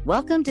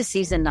 Welcome to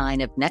Season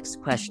 9 of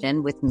Next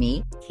Question with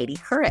me, Katie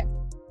Couric.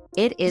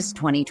 It is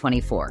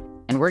 2024,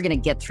 and we're going to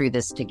get through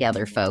this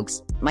together,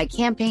 folks. My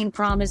campaign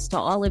promise to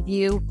all of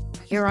you,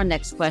 here on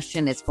Next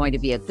Question, it's going to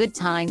be a good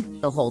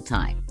time the whole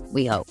time,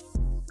 we hope.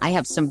 I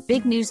have some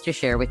big news to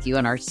share with you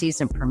in our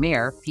season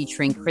premiere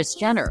featuring Kris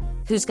Jenner,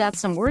 who's got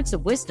some words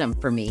of wisdom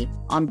for me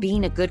on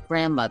being a good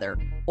grandmother,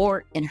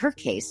 or in her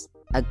case,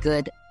 a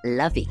good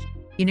lovey.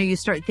 You know, you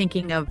start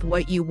thinking of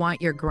what you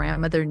want your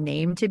grandmother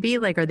name to be.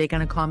 Like, are they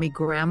going to call me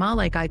grandma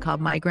like I called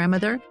my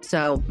grandmother?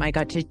 So I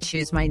got to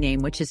choose my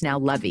name, which is now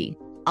Lovey.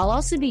 I'll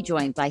also be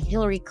joined by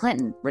Hillary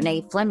Clinton,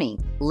 Renee Fleming,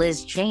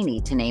 Liz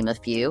Cheney, to name a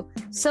few.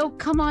 So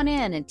come on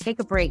in and take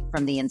a break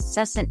from the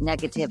incessant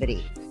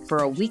negativity for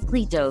a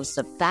weekly dose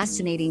of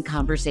fascinating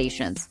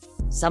conversations.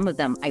 Some of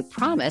them, I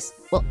promise,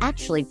 will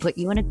actually put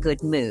you in a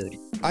good mood.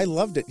 I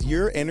loved it.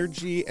 Your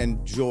energy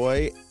and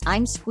joy.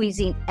 I'm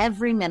squeezing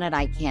every minute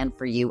I can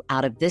for you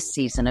out of this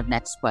season of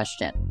Next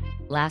Question.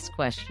 Last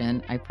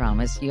question, I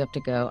promise. You have to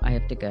go, I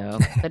have to go.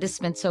 But it's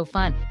been so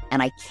fun,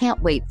 and I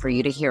can't wait for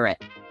you to hear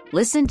it.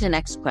 Listen to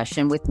Next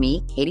Question with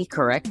me, Katie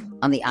Couric,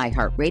 on the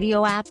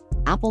iHeartRadio app,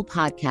 Apple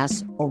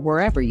Podcasts, or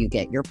wherever you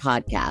get your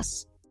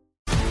podcasts.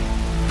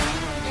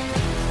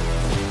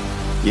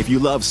 If you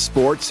love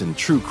sports and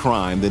true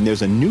crime, then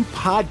there's a new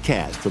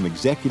podcast from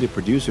executive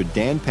producer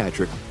Dan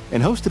Patrick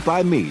and hosted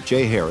by me,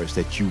 Jay Harris,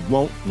 that you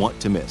won't want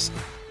to miss.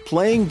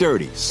 Playing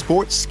Dirty: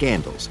 Sports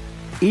Scandals.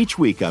 Each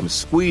week, I'm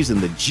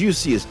squeezing the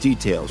juiciest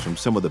details from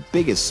some of the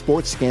biggest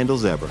sports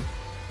scandals ever.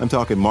 I'm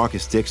talking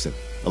Marcus Dixon,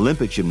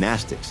 Olympic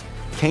gymnastics,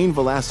 Cain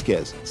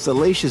Velasquez,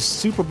 salacious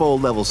Super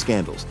Bowl-level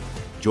scandals.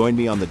 Join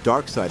me on the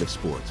dark side of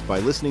sports by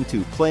listening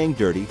to Playing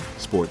Dirty: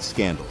 Sports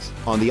Scandals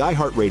on the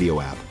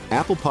iHeartRadio app,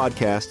 Apple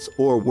Podcasts,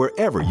 or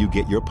wherever you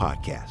get your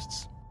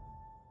podcasts.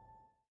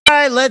 All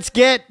right, let's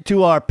get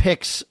to our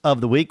picks of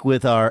the week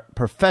with our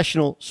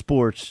professional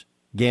sports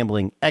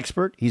gambling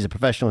expert. He's a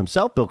professional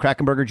himself. Bill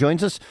Krackomberger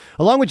joins us.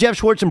 Along with Jeff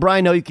Schwartz and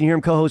Brian Noe, you can hear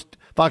him co-host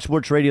Fox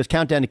Sports Radio's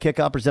Countdown to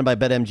Kickoff, presented by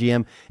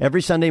BetMGM,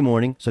 every Sunday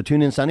morning. So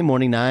tune in Sunday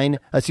morning, 10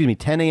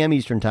 a.m.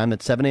 Eastern Time.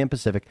 That's 7 a.m.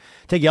 Pacific.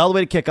 Take you all the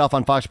way to kickoff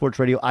on Fox Sports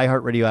Radio,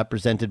 iHeartRadio app,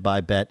 presented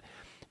by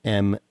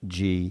BetMGM.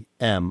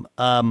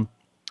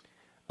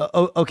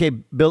 Okay,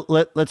 Bill,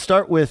 let's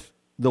start with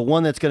the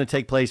one that's going to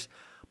take place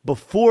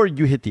before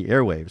you hit the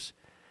airwaves.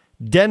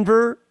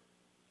 Denver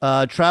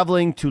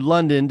traveling to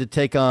London to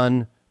take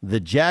on the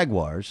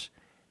Jaguars.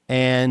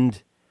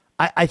 And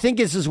I think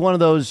this is one of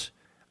those,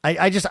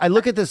 I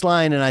look at this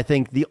line and I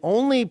think the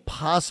only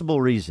possible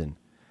reason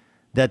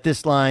that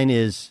this line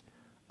is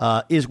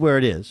where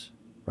it is,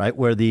 right,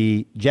 where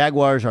the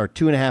Jaguars are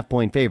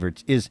 2.5-point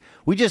favorites, is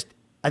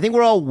I think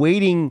we're all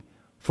waiting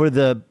for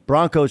the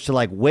Broncos to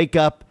wake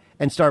up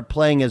and start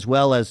playing as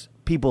well as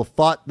people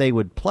thought they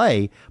would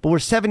play. But we're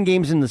 7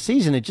 games in the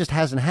season. It just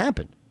hasn't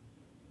happened.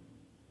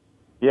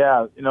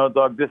 Yeah,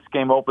 Doug, this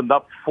game opened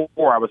up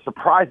 4. I was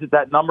surprised at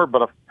that number,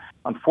 but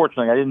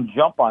unfortunately, I didn't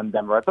jump on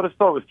Denver. I thought it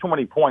was too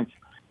many points.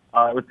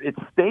 It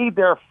stayed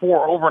there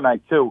 4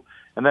 overnight, too,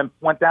 and then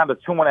went down to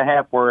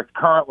 2.5, where it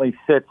currently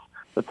sits.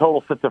 The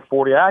total sits at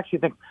 40. I actually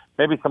think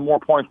maybe some more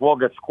points will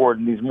get scored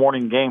in these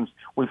morning games.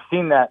 We've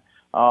seen that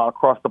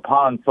across the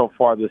pond so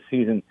far this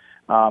season.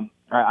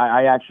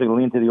 I actually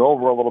leaned to the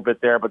over a little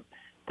bit there, but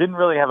didn't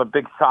really have a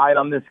big side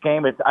on this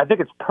game. I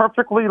think it's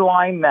perfectly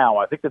lined now.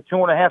 I think the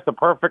 2.5 is the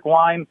perfect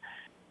line.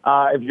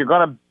 If you're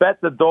going to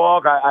bet the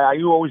dog,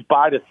 you always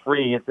buy the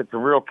 3. It's a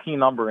real key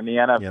number in the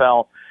NFL.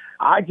 Yep.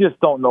 I just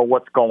don't know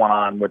what's going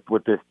on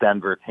with this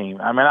Denver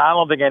team. I mean, I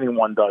don't think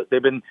anyone does.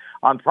 They've been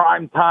on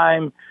prime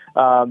time.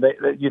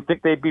 You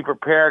think they'd be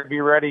prepared, be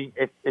ready.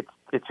 It's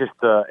just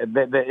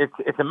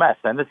it's a mess.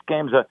 And this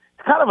game's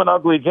it's kind of an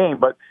ugly game.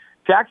 But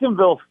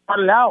Jacksonville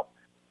started out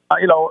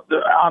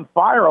on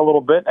fire a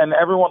little bit, and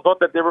everyone thought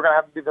that they were going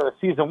to have the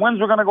season wins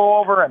were going to go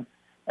over, and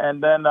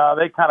then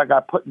they kind of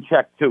got put in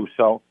check too.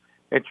 So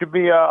it should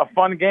be a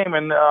fun game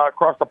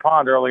across the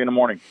pond early in the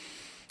morning.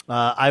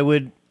 I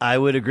would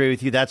agree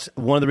with you. That's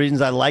one of the reasons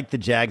I like the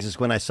Jags, is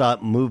when I saw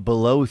it move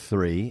below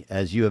 3,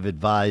 as you have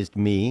advised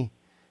me.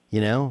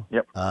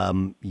 Yep.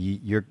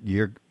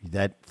 You're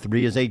that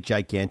 3 is a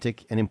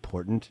gigantic and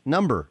important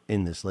number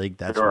in this league.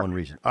 That's one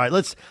reason. All right,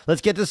 let's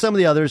get to some of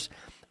the others.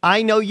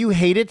 I know you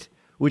hate it,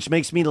 which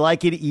makes me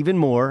like it even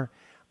more.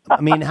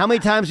 I mean, how many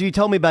times have you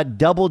told me about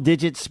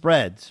double-digit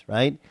spreads,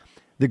 right?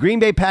 The Green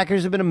Bay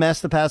Packers have been a mess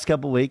the past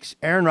couple of weeks.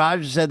 Aaron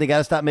Rodgers said they got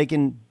to stop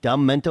making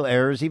dumb mental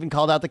errors, even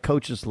called out the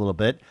coaches a little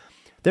bit.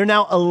 They're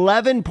now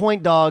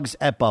 11-point dogs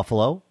at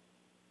Buffalo.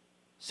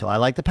 So I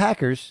like the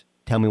Packers.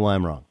 Tell me why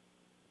I'm wrong.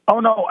 Oh,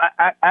 no,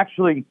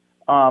 actually,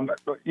 the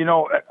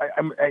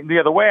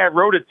way I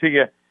wrote it to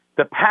you,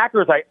 the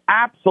Packers, I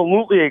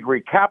absolutely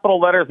agree. Capital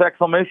letters,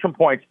 exclamation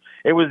points.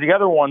 It was the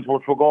other ones,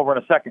 which we'll go over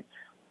in a second.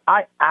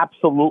 I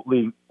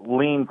absolutely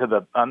lean to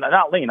the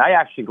not lean. I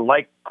actually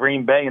like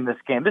Green Bay in this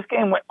game. This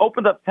game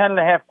opened up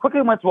 10.5,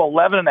 quickly went to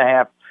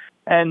 11.5.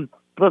 And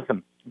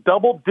listen,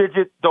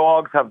 double-digit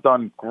dogs have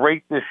done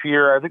great this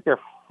year. I think they're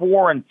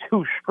 4-2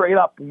 straight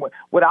up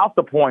without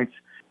the points.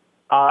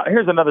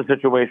 Here's another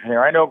situation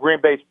here. I know Green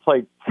Bay's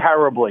played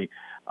terribly.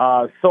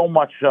 So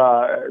much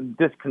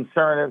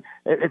disconcern.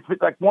 It's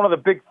like one of the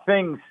big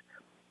things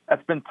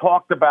that's been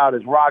talked about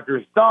is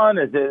Rodgers done?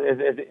 Is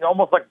it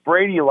almost like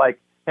Brady,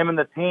 like him and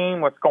the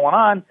team? What's going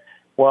on?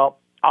 Well,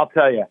 I'll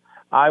tell you,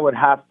 I would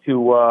have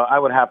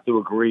to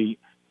agree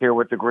here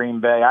with the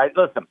Green Bay.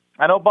 Listen,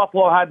 I know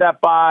Buffalo had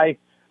that bye.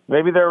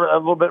 Maybe they're a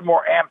little bit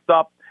more amped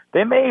up.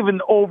 They may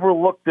even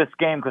overlook this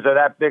game because they're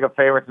that big of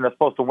favorites and they're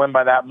supposed to win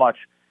by that much.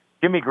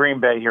 Give me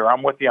Green Bay here.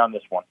 I'm with you on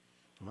this one.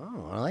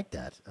 Oh, I like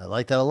that. I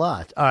like that a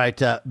lot. All right,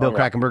 Bill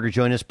Krackomberger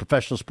join us,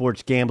 professional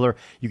sports gambler.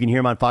 You can hear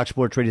him on Fox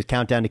Sports Radio's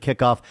Countdown to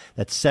Kickoff.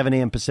 That's 7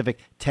 a.m. Pacific,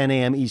 10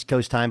 a.m. East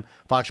Coast time.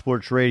 Fox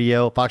Sports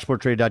Radio,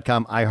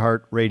 foxsportsradio.com,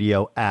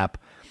 iHeartRadio app.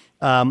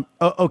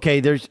 Okay,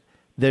 there's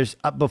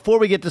before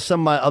we get to some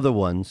of my other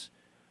ones,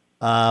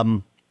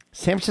 San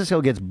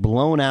Francisco gets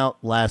blown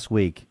out last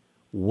week.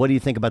 What do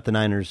you think about the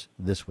Niners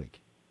this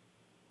week?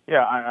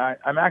 Yeah,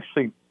 I'm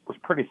actually was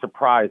pretty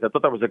surprised. I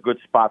thought that was a good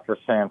spot for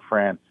San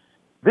Fran.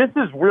 This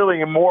is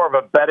really more of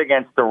a bet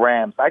against the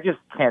Rams. I just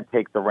can't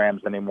take the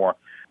Rams anymore.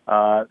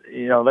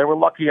 They were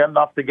lucky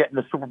enough to get in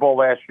the Super Bowl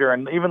last year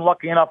and even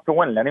lucky enough to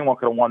win it. Anyone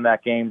could have won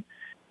that game.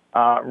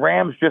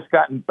 Rams just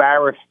got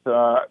embarrassed,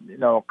 a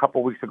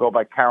couple weeks ago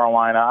by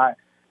Carolina.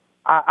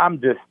 I'm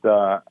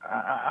done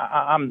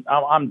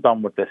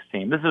with this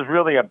team. This is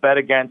really a bet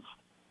against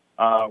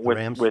with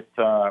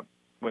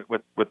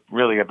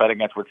really a bet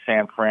against with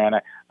San Fran.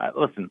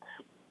 Listen,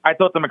 I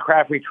thought the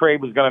McCaffrey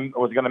trade was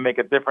gonna make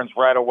a difference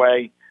right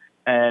away,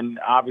 and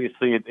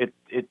obviously it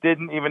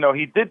didn't. Even though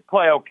he did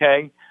play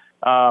okay,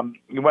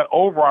 he went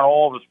over on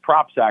all of his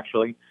props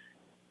actually.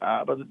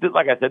 But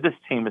like I said, this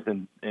team is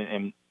in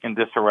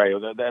disarray.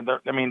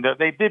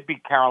 They did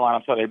beat Carolina.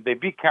 I'm sorry, they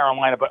beat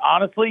Carolina, but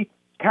honestly,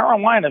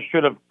 Carolina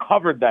should have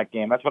covered that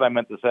game. That's what I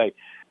meant to say.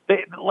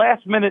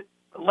 Last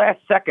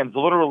seconds,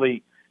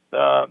 literally.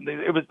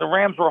 It was the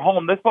Rams were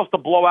home. They're supposed to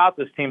blow out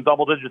this team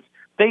double digits.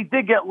 They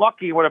did get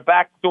lucky with a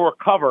backdoor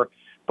cover,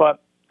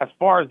 but as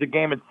far as the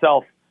game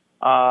itself,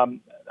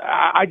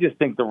 I just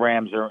think the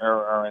Rams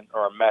are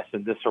a mess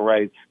in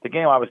disarray. The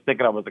game I was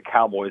thinking of was the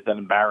Cowboys that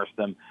embarrassed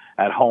them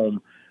at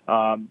home.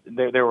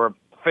 They were a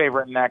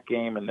favorite in that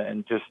game,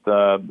 and just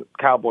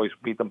Cowboys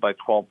beat them by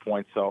 12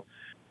 points. So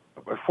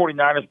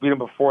 49ers beat them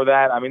before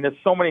that. I mean, there's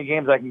so many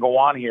games I can go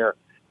on here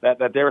that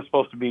they were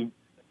supposed to be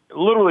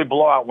literally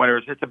blowout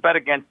winners. It's a bet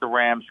against the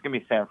Rams. Give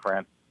me San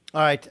Fran.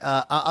 All right,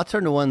 I'll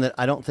turn to one that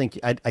I don't think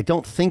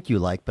you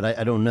like, but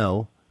I don't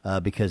know.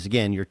 Because,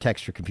 again, your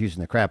texts are confusing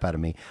the crap out of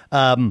me.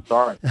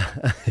 Sorry.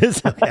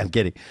 It's okay, I'm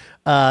kidding.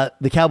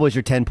 The Cowboys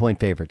are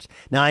 10-point favorites.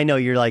 Now, I know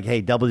you're like,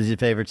 hey, double-digit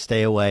favorites,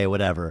 stay away,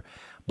 whatever.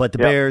 But the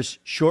Bears,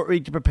 short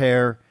week to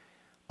prepare,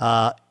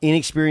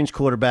 inexperienced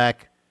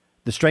quarterback,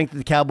 the strength of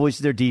the Cowboys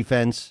is their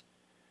defense.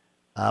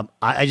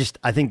 I just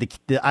think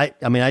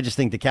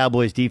the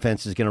Cowboys'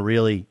 defense is going to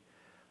really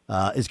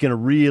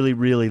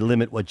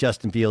limit what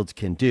Justin Fields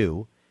can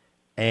do.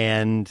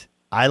 And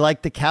I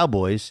like the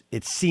Cowboys.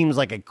 It seems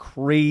like a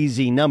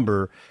crazy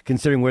number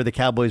considering where the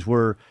Cowboys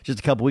were just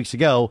a couple weeks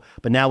ago.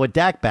 But now with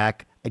Dak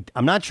back,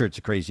 I'm not sure it's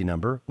a crazy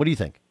number. What do you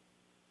think?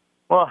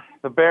 Well,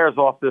 the Bears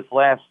off this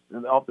last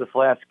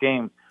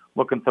game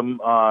looking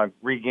to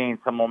regain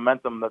some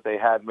momentum that they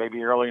had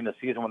maybe early in the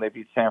season when they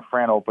beat San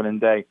Fran opening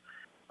day.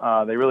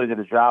 They really did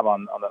a job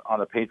on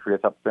the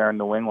Patriots up there in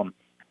New England.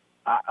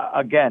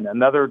 Again,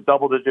 another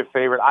double-digit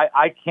favorite.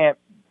 I can't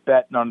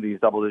bet none of these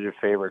double-digit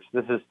favorites.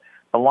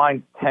 The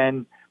line's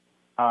 10.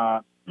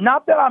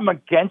 Not that I'm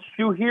against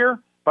you here,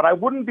 but I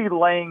wouldn't be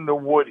laying the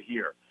wood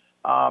here.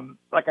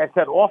 Like I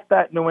said, off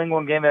that New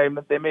England game,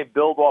 they may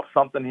build off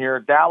something here.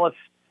 Dallas,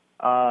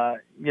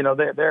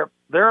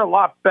 they're a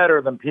lot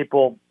better than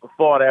people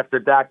thought after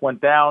Dak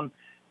went down,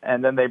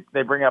 and then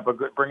they bring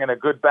in a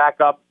good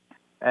backup,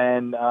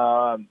 and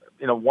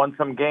won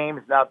some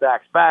games. Now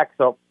Dak's back,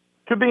 so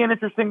should be an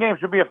interesting game.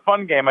 Should be a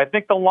fun game. I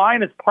think the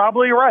line is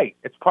probably right.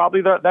 It's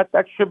probably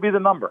that should be the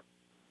number.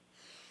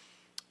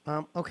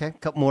 Okay, a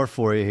couple more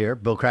for you here.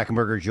 Bill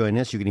Krackomberger joined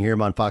us. You can hear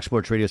him on Fox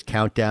Sports Radio's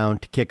Countdown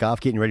to Kickoff,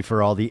 getting ready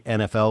for all the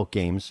NFL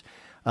games.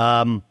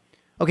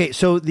 Okay,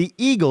 so the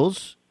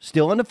Eagles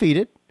still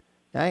undefeated,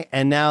 okay?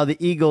 And now the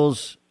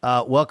Eagles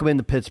welcome in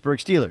the Pittsburgh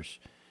Steelers.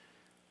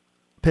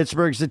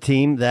 Pittsburgh's a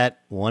team that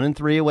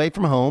 1-3 away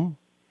from home.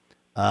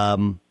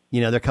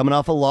 They're coming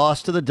off a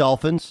loss to the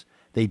Dolphins.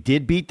 They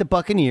did beat the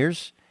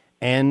Buccaneers,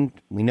 and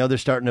we know they're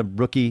starting a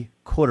rookie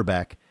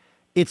quarterback.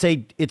 It's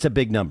a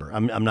big number.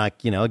 I'm not,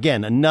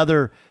 again,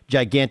 another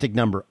gigantic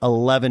number,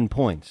 11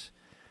 points.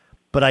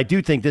 But I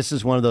do think this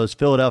is one of those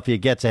Philadelphia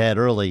gets ahead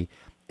early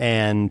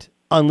and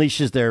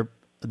unleashes their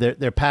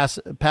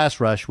pass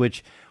rush,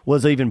 which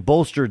was even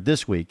bolstered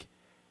this week.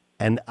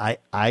 And I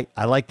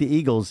like the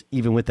Eagles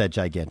even with that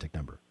gigantic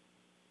number.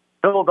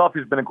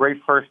 Philadelphia's been a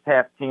great first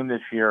half team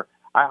this year.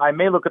 I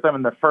may look at them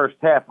in the first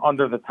half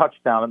under the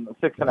touchdown and the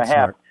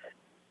 6.5. As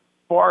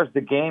far as the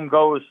game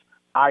goes,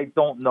 I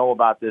don't know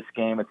about this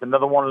game. It's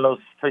another one of those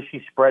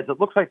fishy spreads. It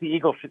looks like the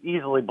Eagles should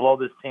easily blow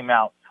this team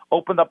out.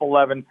 Opened up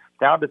 11,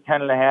 down to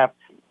 10.5.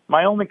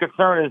 My only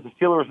concern is the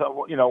Steelers,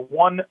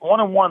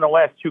 1-1 in the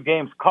last two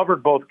games,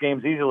 covered both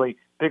games easily.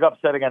 Big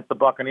upset against the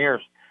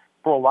Buccaneers.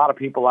 For a lot of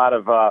people out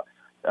of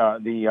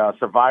the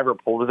survivor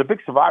pool. There's a big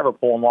survivor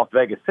pool in Las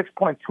Vegas,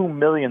 $6.2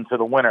 million to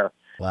the winner.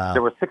 Wow.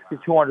 There were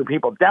 6,200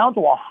 people, down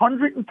to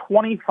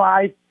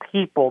 125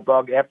 people,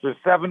 Doug, after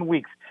 7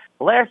 weeks.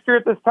 Last year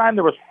at this time,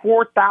 there was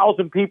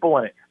 4,000 people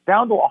in it,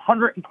 down to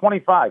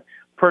 125.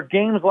 For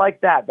games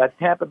like that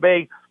Tampa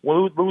Bay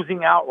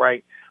losing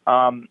outright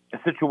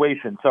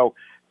situation. So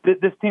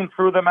this team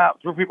threw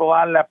people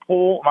out of that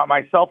pool,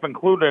 myself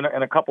included,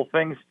 in a couple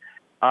things.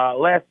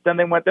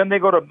 Then they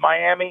go to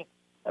Miami,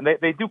 and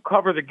they do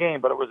cover the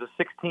game, but it was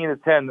a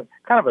 16-10,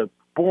 kind of a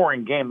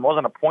boring game. It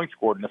wasn't a point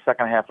scored in the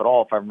second half at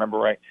all, if I remember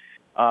right.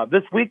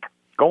 This week,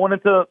 going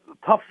into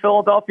tough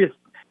Philadelphia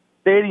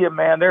Stadium,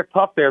 man, they're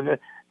tough there.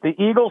 The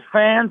Eagles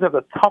fans are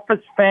the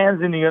toughest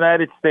fans in the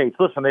United States.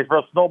 Listen, they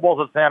throw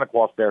snowballs at Santa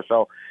Claus there,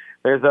 so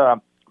there's a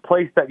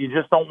place that you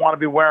just don't want to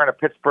be wearing a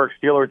Pittsburgh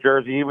Steelers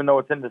jersey, even though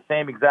it's in the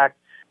same exact,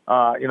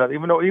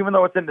 even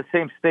though it's in the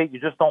same state, you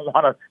just don't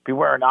want to be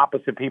wearing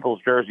opposite people's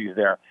jerseys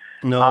there.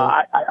 No,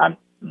 I'm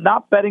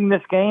not betting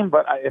this game,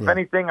 but if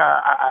anything,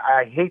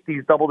 I hate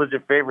these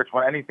double-digit favorites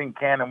when anything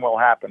can and will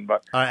happen.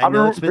 But I'm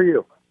rooting for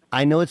you.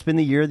 I know it's been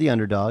the year of the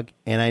underdog,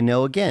 and I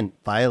know, again,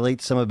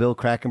 violates some of Bill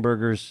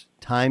Krackomberger's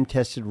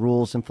time-tested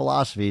rules and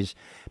philosophies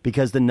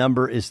because the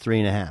number is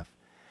 3.5.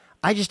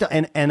 I just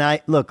don't, and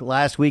I look,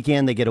 last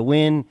weekend they get a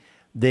win.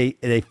 They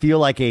feel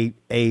like a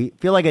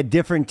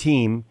different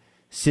team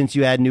since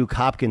you had Nuke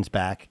Hopkins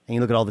back, and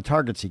you look at all the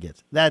targets he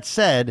gets. That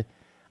said,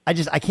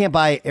 I can't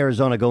buy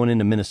Arizona going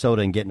into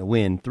Minnesota and getting a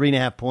win.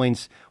 3.5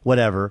 points,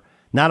 whatever.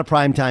 Not a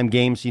primetime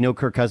game, so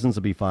Kirk Cousins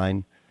will be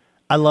fine.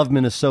 I love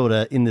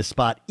Minnesota in this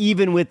spot,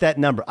 even with that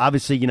number.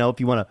 Obviously, if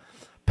you want to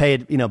pay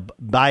it,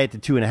 buy it to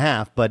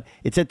 2.5, but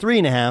it's at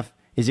 3.5.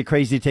 Is it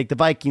crazy to take the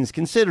Vikings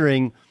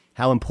considering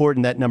how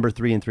important that number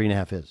 3 and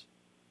 3.5 is?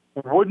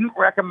 Wouldn't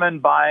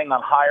recommend buying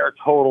on higher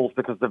totals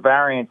because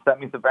that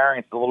means the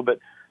variance is a little bit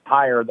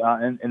higher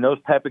in those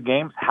type of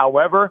games.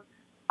 However,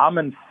 I'm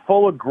in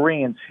full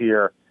agreement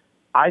here.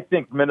 I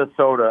think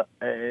Minnesota,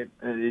 it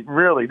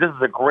really, this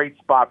is a great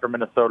spot for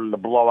Minnesota to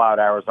blow out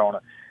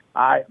Arizona.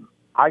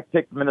 I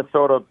picked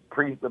Minnesota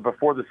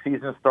before the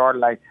season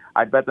started.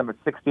 I bet them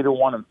at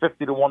 60-1 and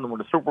 50-1 to win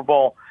the Super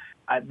Bowl.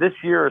 This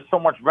year is so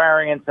much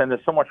variance and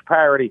there's so much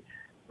parity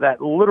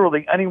that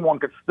literally anyone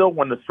could still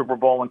win the Super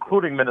Bowl,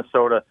 including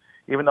Minnesota,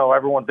 even though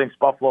everyone thinks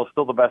Buffalo is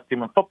still the best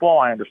team in football.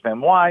 I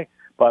understand why,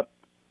 but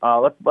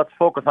let's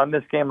focus on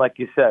this game, like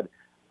you said.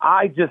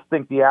 I just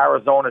think the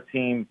Arizona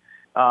team,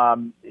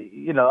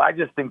 I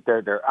just think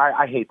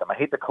I hate them. I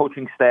hate the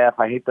coaching staff.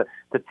 I hate the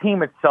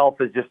team itself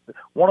is just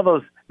one of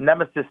those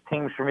nemesis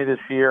teams for me this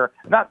year.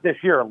 Not this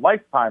year, a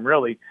lifetime,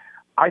 really.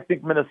 I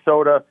think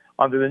Minnesota,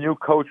 under the new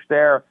coach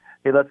there,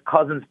 he lets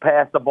Cousins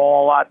pass the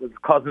ball a lot. Lets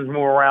Cousins move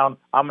around.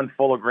 I'm in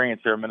full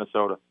agreement here in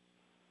Minnesota.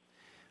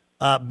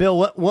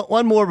 Bill,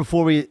 one more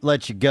before we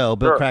let you go.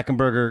 Bill Sure.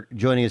 Krackomberger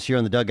joining us here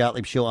on the Doug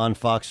Gottlieb Show on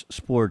Fox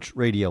Sports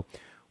Radio.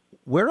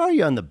 Where are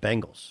you on the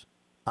Bengals?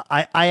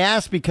 I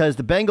ask because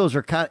the Bengals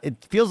are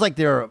it feels like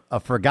they're a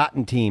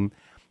forgotten team.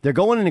 They're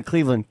going into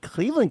Cleveland.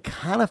 Cleveland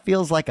kind of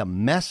feels like a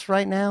mess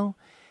right now.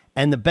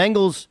 And the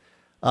Bengals,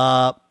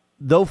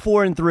 though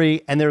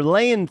 4-3, and they're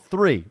laying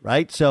 3,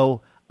 right?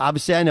 So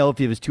obviously I know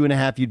if it was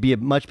 2.5, you'd be a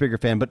much bigger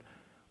fan. But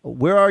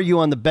where are you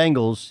on the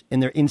Bengals in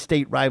their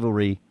in-state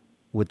rivalry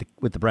with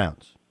the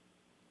Browns?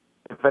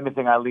 If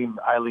anything, I lean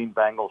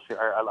Bengals here.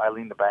 I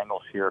lean the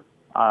Bengals here.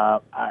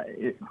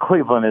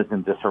 Cleveland is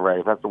in disarray.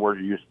 If that's the word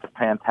you used. It's a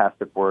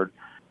fantastic word.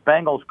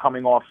 Bengals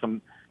coming off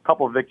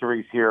couple of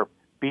victories here,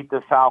 beat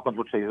the Falcons,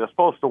 which they're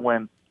supposed to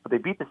win, but they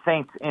beat the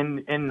Saints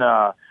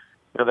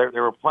they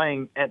were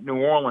playing at New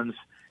Orleans.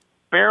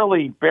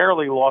 Barely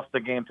lost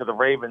the game to the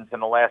Ravens in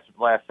the last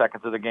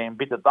seconds of the game.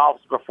 Beat the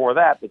Dolphins before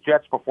that, the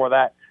Jets before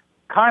that.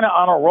 Kind of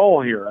on a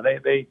roll here.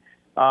 They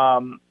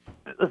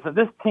listen.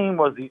 This team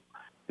was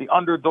the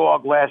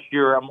underdog last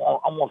year,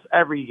 almost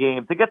every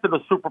game. To get to the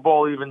Super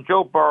Bowl, even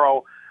Joe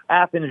Burrow,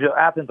 Athens,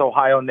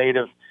 Ohio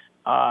native.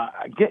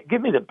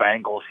 Give me the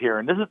Bengals here,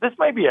 and this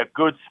may be a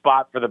good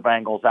spot for the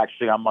Bengals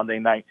actually on Monday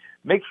night.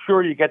 Make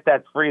sure you get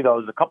that 3 though.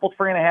 There's a couple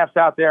 3.5s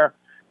out there.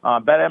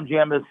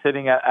 BetMGM is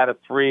sitting at a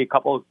 3.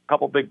 Couple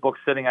big books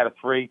sitting at a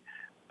 3.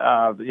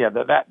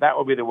 That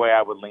would be the way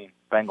I would lean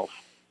Bengals.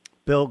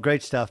 Bill,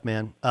 great stuff,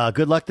 man.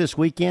 Good luck this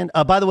weekend.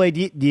 By the way,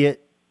 do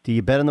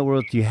you bet on the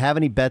World? Do you have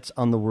any bets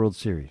on the World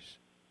Series?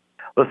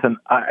 Listen,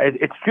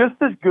 it's just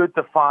as good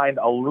to find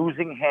a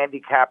losing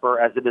handicapper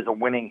as it is a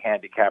winning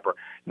handicapper.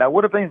 Now,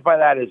 what it means by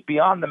that is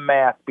beyond the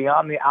math,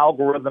 beyond the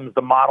algorithms,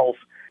 the models,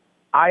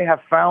 I have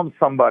found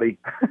somebody.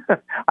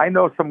 I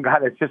know some guy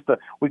that's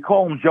we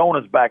call him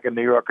Jonas back in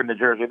New York and New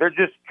Jersey. They're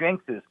just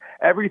jinxes.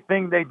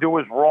 Everything they do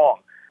is wrong.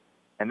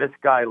 And this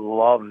guy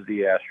loves the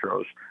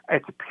Astros.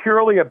 It's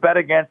purely a bet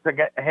against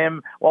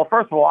him. Well,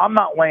 first of all, I'm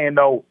not laying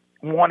no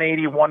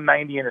 180,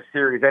 190 in a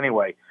series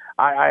anyway.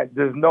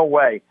 There's no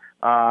way.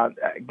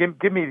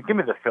 Give me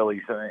the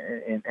Phillies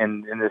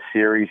in this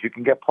series. You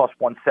can get plus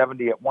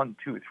 170 at 1,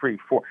 2, 3,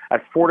 4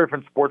 at 4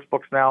 different sports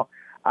books now.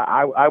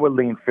 I would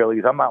lean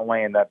Phillies. I'm not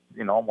laying that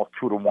almost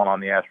 2-1 on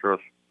the Astros.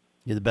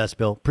 You're the best,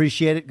 Bill.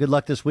 Appreciate it. Good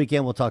luck this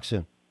weekend. We'll talk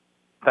soon.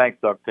 Thanks,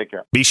 Doug. Take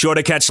care. Be sure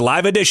to catch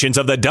live editions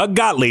of the Doug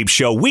Gottlieb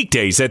Show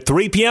weekdays at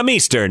 3 p.m.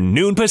 Eastern,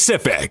 noon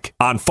Pacific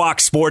on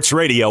Fox Sports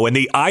Radio and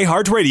the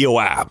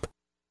iHeartRadio app.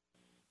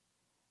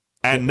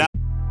 And now,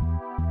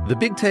 The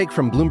Big Take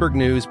from Bloomberg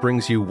News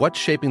brings you what's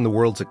shaping the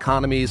world's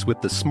economies with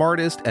the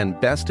smartest and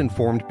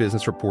best-informed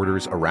business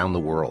reporters around the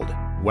world.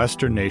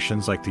 Western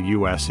nations like the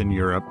U.S. and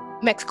Europe.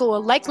 Mexico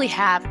will likely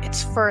have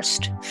its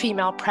first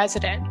female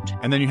president.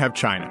 And then you have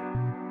China.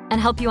 And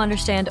help you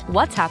understand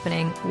what's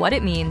happening, what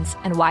it means,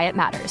 and why it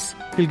matters.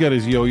 He'll get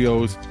his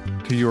yo-yos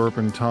to Europe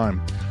in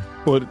time.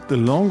 But the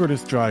longer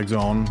this drags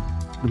on,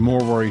 the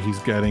more worry he's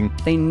getting.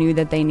 They knew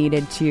that they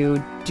needed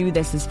to do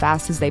this as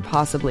fast as they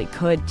possibly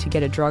could to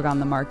get a drug on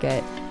the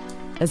market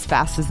as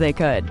fast as they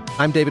could.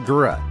 I'm David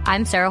Gura.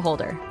 I'm Sarah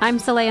Holder. I'm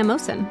Saleha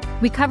Mohsen.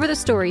 We cover the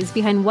stories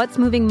behind what's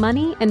moving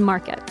money and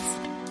markets.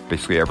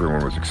 Basically,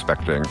 everyone was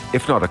expecting,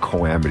 if not a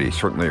calamity,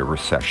 certainly a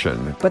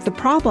recession. But the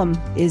problem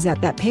is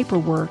that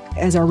paperwork,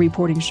 as our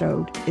reporting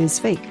showed, is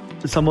fake.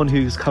 As someone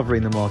who's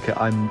covering the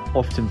market, I'm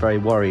often very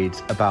worried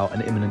about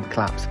an imminent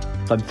collapse.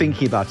 So I'm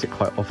thinking about it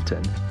quite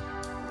often.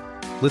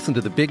 Listen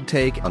to The Big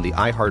Take on the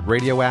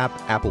iHeartRadio app,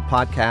 Apple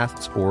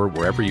Podcasts, or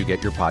wherever you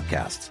get your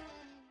podcasts.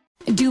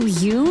 Do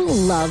you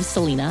love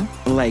Selena?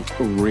 Like,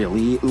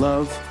 really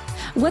love?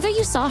 Whether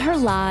you saw her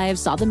live,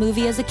 saw the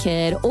movie as a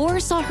kid, or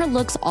saw her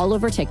looks all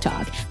over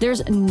TikTok,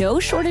 there's no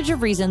shortage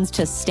of reasons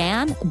to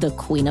stan the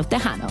Queen of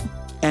Tejano.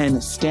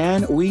 And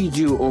Stan, we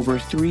do over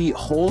 3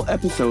 whole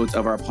episodes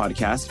of our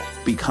podcast,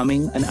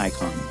 Becoming an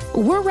Icon.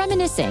 We're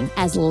reminiscing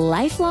as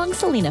lifelong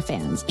Selena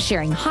fans,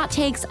 sharing hot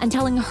takes and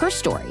telling her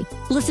story.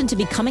 Listen to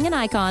Becoming an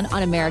Icon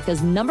on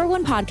America's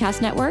 #1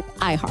 podcast network,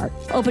 iHeart.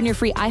 Open your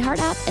free iHeart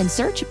app and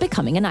search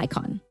Becoming an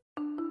Icon.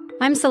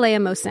 I'm Saleha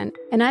Mohsen,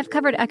 and I've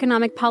covered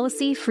economic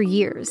policy for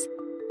years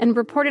and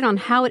reported on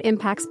how it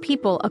impacts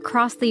people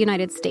across the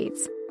United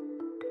States.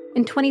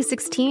 In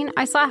 2016,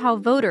 I saw how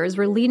voters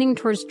were leaning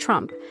towards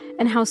Trump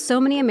and how so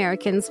many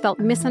Americans felt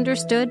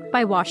misunderstood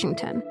by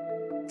Washington.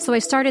 So I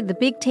started The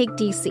Big Take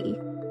DC.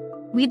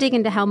 We dig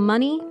into how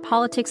money,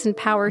 politics, and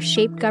power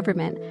shape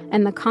government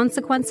and the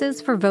consequences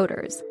for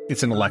voters.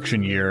 It's an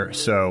election year,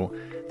 so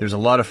there's a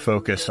lot of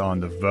focus on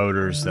the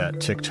voters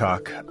that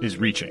TikTok is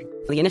reaching.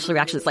 The initial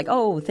reaction is like,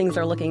 oh, things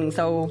are looking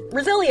so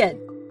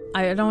resilient.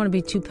 I don't want to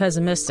be too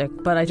pessimistic,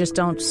 but I just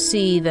don't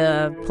see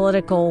the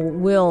political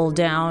will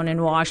down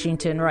in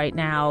Washington right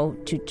now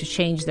to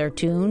change their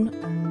tune.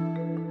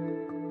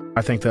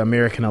 I think the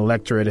American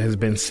electorate has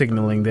been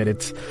signaling that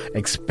it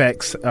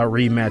expects a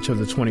rematch of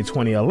the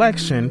 2020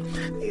 election.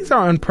 These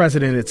are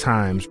unprecedented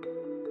times.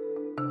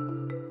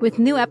 With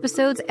new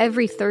episodes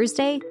every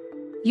Thursday,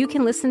 you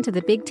can listen to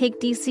The Big Take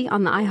DC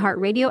on the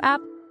iHeartRadio app,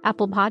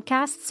 Apple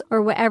Podcasts,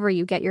 or wherever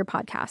you get your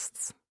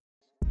podcasts.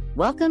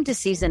 Welcome to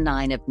Season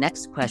 9 of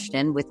Next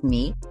Question with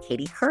me,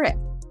 Katie Couric.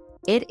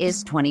 It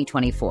is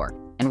 2024,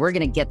 and we're going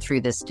to get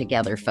through this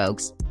together,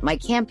 folks. My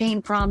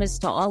campaign promise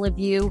to all of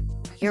you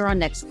here on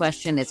Next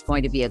Question is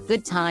going to be a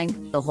good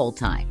time the whole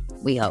time,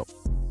 we hope.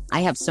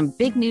 I have some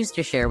big news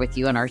to share with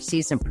you in our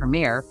season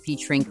premiere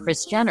featuring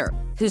Kris Jenner,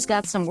 who's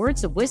got some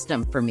words of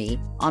wisdom for me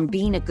on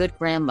being a good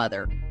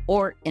grandmother,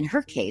 or in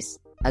her case,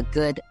 a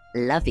good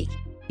lovey.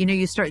 You know,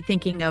 you start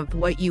thinking of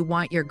what you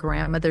want your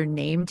grandmother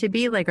name to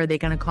be. Like, are they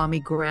going to call me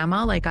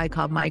grandma like I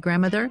called my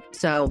grandmother?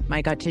 So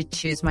I got to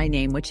choose my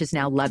name, which is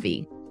now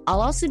Lovey.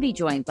 I'll also be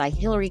joined by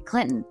Hillary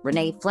Clinton,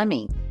 Renee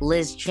Fleming,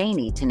 Liz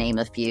Cheney, to name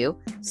a few.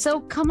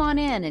 So come on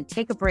in and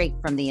take a break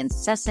from the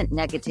incessant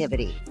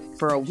negativity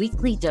for a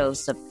weekly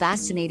dose of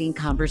fascinating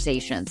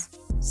conversations.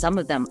 Some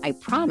of them, I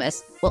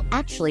promise, will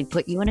actually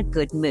put you in a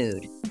good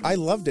mood. I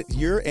loved it.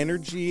 Your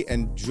energy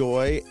and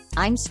joy.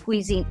 I'm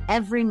squeezing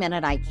every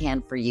minute I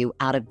can for you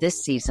out of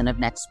this season of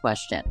Next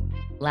Question.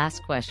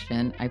 Last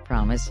question, I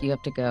promise. You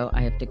have to go,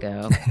 I have to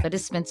go. But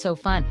it's been so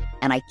fun,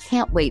 and I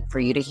can't wait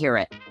for you to hear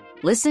it.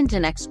 Listen to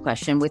Next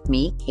Question with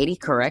me, Katie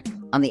Couric,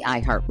 on the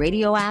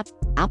iHeartRadio app,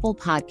 Apple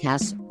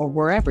Podcasts, or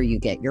wherever you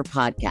get your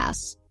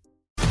podcasts.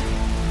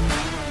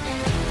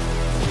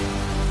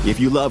 If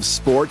you love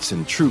sports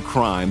and true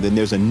crime, then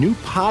there's a new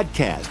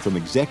podcast from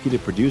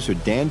executive producer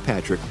Dan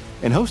Patrick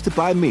and hosted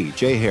by me,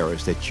 Jay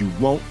Harris, that you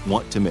won't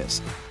want to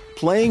miss.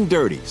 Playing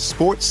Dirty: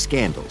 Sports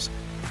Scandals.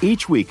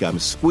 Each week, I'm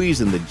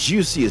squeezing the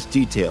juiciest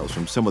details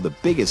from some of the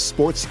biggest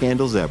sports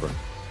scandals ever.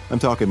 I'm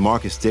talking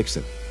Marcus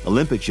Dixon,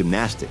 Olympic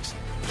gymnastics,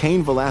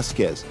 Cain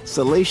Velasquez,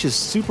 salacious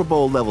Super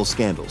Bowl-level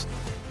scandals.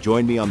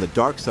 Join me on the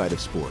dark side of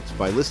sports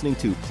by listening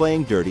to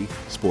Playing Dirty: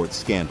 Sports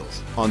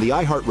Scandals on the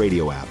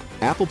iHeartRadio app,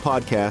 Apple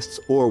Podcasts,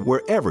 or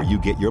wherever you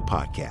get your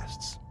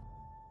podcasts.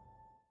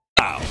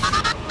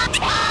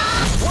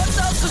 What's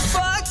up, the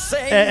Fox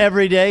say?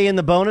 Every day in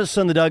the bonus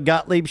on the Doug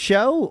Gottlieb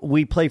Show,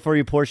 we play for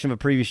you a portion of a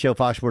previous show,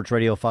 Fox Sports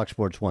Radio, Fox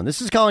Sports 1.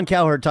 This is Colin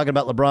Cowherd talking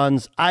about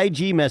LeBron's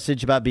IG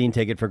message about being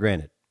taken for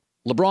granted.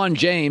 LeBron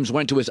James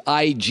went to his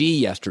IG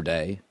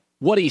yesterday.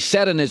 What he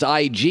said in his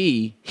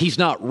IG, he's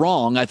not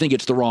wrong. I think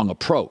it's the wrong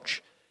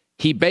approach.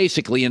 He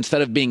basically,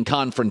 instead of being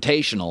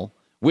confrontational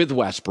with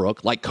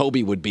Westbrook, like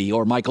Kobe would be,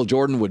 or Michael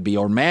Jordan would be,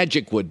 or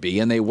Magic would be,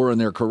 and they were in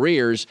their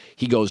careers,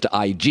 he goes to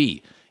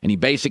IG. And he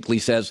basically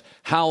says,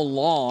 how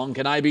long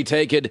can I be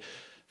taken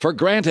for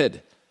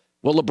granted?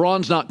 Well,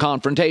 LeBron's not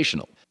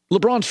confrontational.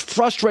 LeBron's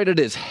frustrated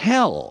as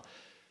hell,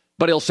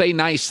 but he'll say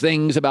nice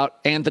things about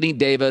Anthony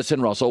Davis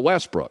and Russell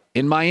Westbrook.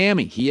 In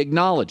Miami, he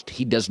acknowledged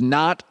he does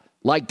not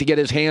like to get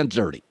his hands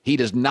dirty. He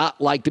does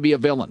not like to be a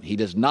villain. He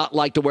does not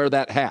like to wear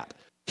that hat.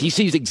 He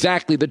sees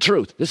exactly the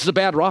truth. This is a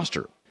bad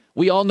roster.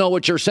 We all know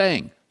what you're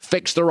saying.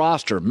 Fix the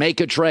roster. Make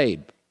a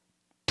trade.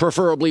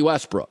 Preferably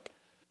Westbrook.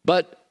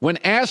 But when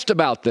asked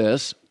about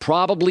this,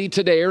 probably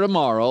today or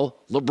tomorrow,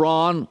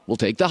 LeBron will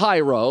take the high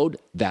road.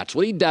 That's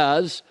what he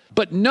does.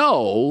 But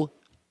know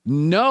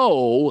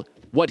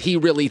what he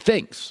really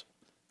thinks.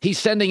 He's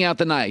sending out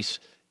the nice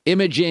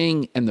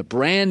imaging and the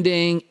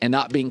branding and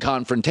not being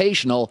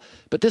confrontational.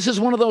 But this is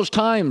one of those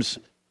times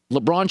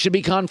LeBron should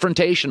be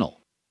confrontational.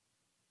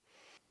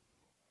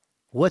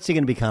 What's he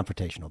going to be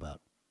confrontational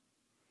about?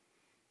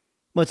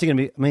 What's he going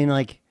to be? I mean,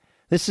 like,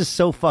 this is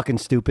so fucking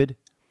stupid.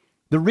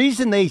 The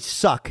reason they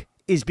suck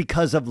is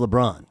because of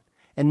LeBron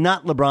and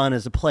not LeBron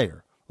as a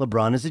player.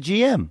 LeBron is a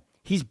GM.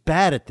 He's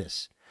bad at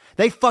this.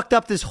 They fucked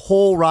up this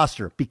whole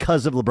roster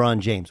because of LeBron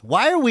James.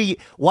 Why do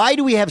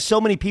we have so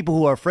many people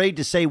who are afraid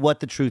to say what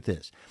the truth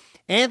is?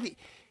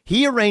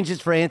 He arranges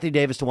for Anthony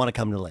Davis to want to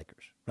come to the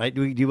Lakers, right?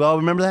 Do you all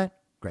remember that?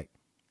 Great.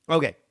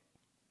 Okay.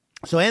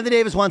 So Anthony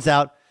Davis wants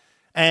out,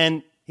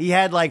 and he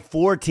had like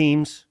 4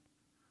 teams,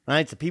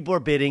 right? So people are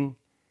bidding.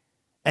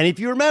 And if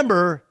you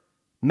remember,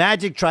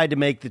 Magic tried to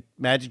make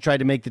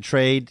the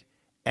trade,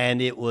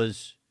 and it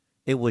was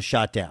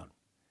shot down.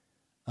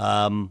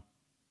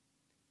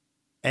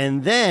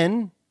 And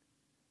then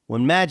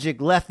when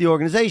Magic left the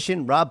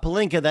organization, Rob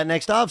Pelinka that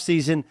next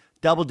offseason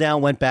doubled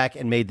down, went back,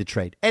 and made the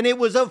trade. And it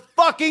was a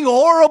fucking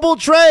horrible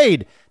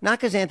trade. Not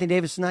because Anthony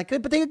Davis is not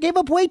good, but they gave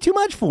up way too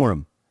much for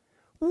him.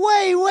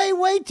 Way, way,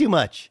 way too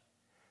much.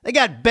 They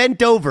got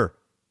bent over.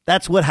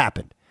 That's what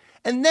happened.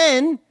 And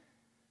then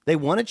they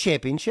won a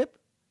championship.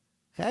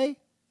 Okay?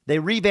 They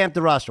revamped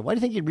the roster. Why do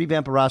you think you'd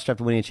revamp a roster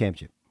after winning a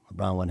championship?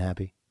 LeBron wasn't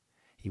happy.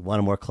 He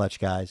wanted more clutch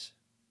guys.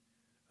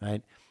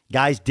 Right?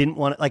 Guys didn't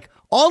want to, like,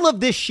 all of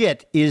this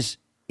shit is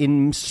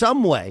in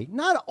some way,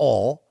 not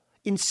all,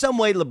 in some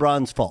way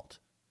LeBron's fault.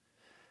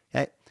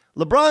 Okay?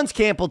 LeBron's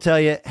camp will tell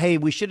you, hey,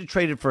 we should have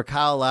traded for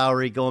Kyle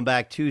Lowry going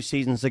back 2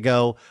 seasons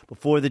ago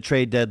before the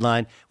trade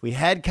deadline. We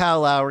had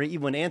Kyle Lowry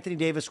even when Anthony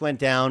Davis went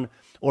down,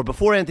 or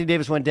before Anthony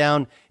Davis went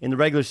down in the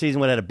regular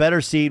season, would have had a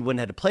better seed, wouldn't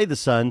have had to play the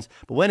Suns.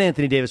 But when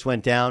Anthony Davis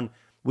went down,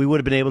 we would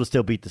have been able to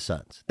still beat the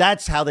Suns.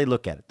 That's how they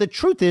look at it. The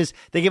truth is,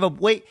 they give up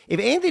weight. If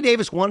Anthony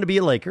Davis wanted to be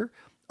a Laker,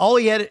 all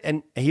he had,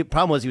 and the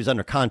problem was he was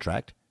under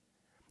contract.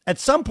 At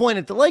some point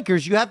at the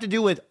Lakers, you have to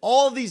do what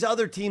all these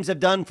other teams have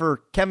done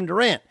for Kevin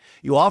Durant.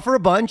 You offer a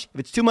bunch. If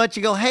it's too much,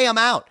 you go, hey, I'm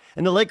out.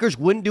 And the Lakers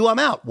wouldn't do I'm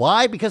out.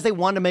 Why? Because they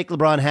want to make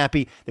LeBron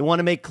happy. They want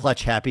to make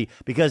Clutch happy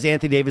because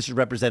Anthony Davis is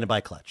represented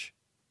by Clutch.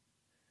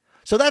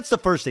 So that's the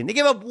first thing. They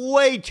give up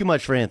way too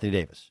much for Anthony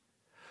Davis,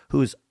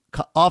 who's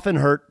often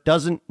hurt,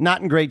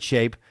 not in great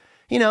shape.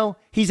 You know,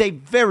 he's a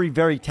very,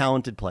 very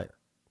talented player,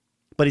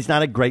 but he's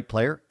not a great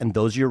player, and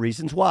those are your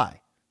reasons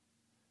why.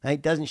 He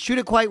doesn't shoot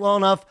it quite well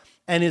enough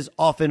and is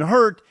often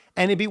hurt,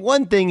 and it'd be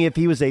one thing if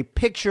he was a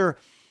picture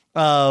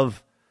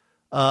of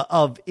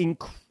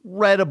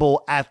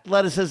incredible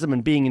athleticism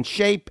and being in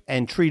shape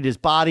and treat his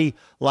body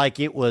like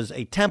it was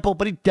a temple,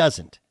 but he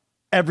doesn't.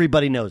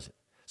 Everybody knows it.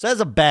 So that's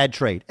a bad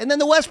trade. And then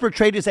the Westbrook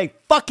trade is a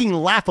fucking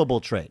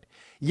laughable trade.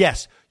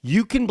 Yes,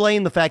 you can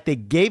blame the fact they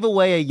gave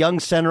away a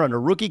young center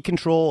under rookie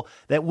control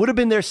that would have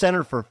been their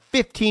center for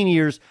 15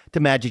 years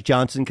to Magic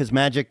Johnson because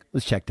Magic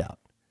was checked out.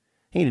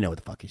 He didn't know what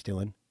the fuck he's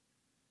doing.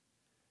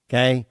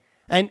 Okay?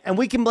 And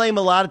we can blame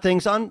a lot of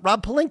things on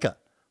Rob Pelinka.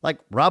 Like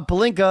Rob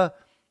Pelinka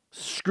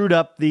screwed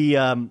up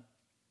the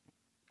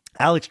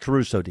Alex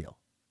Caruso deal.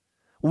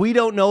 We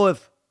don't know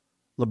if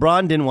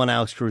LeBron didn't want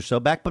Alex Caruso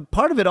back, but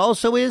part of it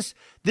also is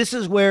this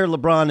is where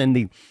LeBron and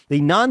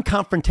the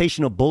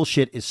non-confrontational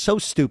bullshit is so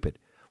stupid.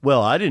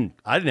 Well, I didn't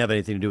have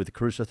anything to do with the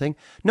Caruso thing.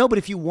 No, but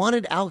if you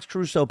wanted Alex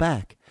Caruso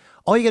back,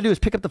 all you got to do is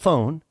pick up the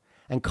phone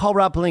and call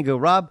Rob Pelinka. Go,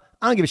 Rob,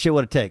 I don't give a shit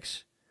what it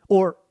takes.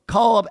 Or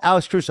call up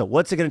Alex Caruso.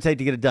 What's it going to take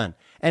to get it done?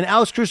 And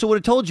Alex Caruso would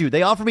have told you,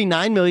 they offered me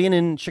 $9 million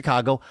in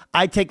Chicago.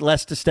 I'd take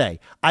less to stay.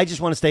 I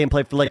just want to stay and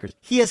play for the Lakers.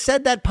 He has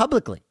said that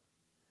publicly.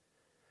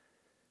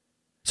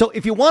 So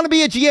if you want to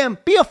be a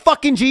GM, be a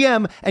fucking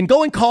GM and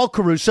go and call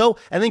Caruso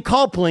and then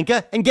call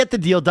Pelinka and get the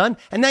deal done.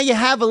 And now you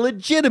have a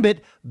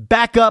legitimate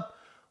backup,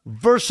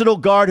 versatile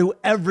guard who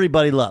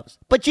everybody loves.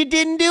 But you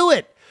didn't do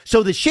it.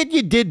 So the shit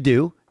you did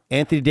do,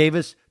 Anthony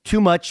Davis,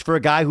 too much for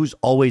a guy who's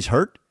always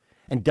hurt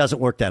and doesn't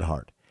work that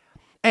hard.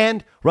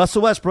 And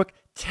Russell Westbrook,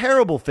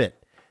 terrible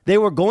fit. They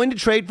were going to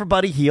trade for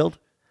Buddy Hield.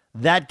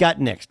 That got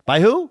nixed.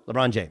 By who?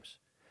 LeBron James.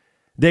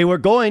 They were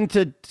going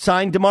to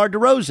sign DeMar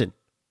DeRozan.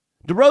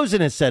 DeRozan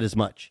has said as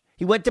much.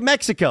 He went to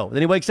Mexico.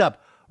 Then he wakes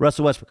up.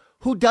 Russell Westbrook.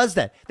 Who does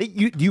that? Do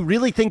you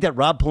really think that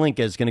Rob Pelinka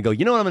is going to go,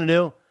 you know what I'm going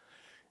to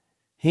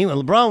do?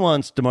 LeBron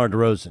wants DeMar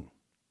DeRozan.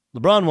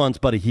 LeBron wants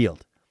Buddy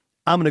Hield.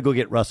 I'm going to go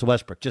get Russell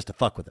Westbrook just to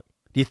fuck with him.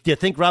 Do you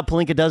think Rob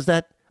Pelinka does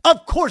that?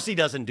 Of course he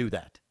doesn't do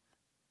that.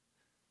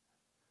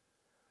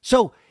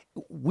 So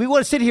we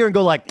want to sit here and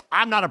go like,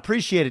 I'm not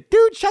appreciated.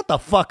 Dude, shut the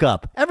fuck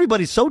up.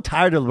 Everybody's so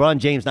tired of LeBron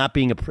James not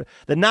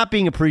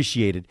being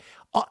appreciated.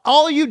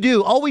 All we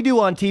do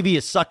on TV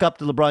is suck up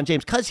to LeBron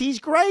James because he's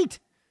great.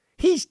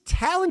 He's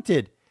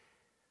talented.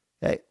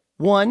 Okay.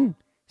 One,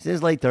 he's in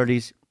his late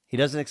 30s. He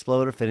doesn't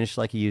explode or finish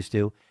like he used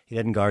to. He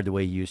doesn't guard the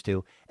way he used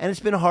to. And it's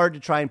been hard to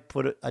try and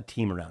put a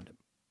team around him.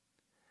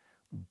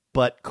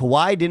 But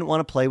Kawhi didn't want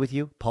to play with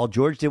you. Paul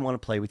George didn't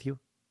want to play with you.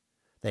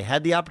 They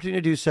had the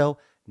opportunity to do so.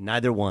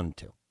 Neither wanted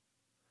to.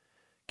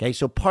 Okay,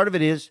 so part of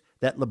it is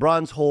that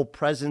LeBron's whole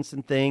presence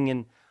and thing,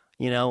 and,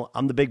 you know,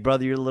 I'm the big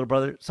brother, you're the little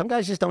brother. Some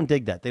guys just don't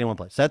dig that. They don't want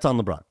to play. So that's on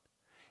LeBron.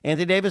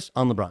 Anthony Davis,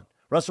 on LeBron.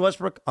 Russell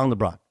Westbrook, on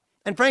LeBron.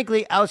 And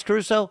frankly, Alex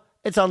Caruso,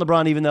 it's on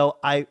LeBron, even though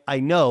I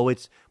know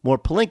it's more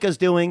Pelinka's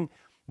doing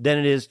than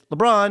it is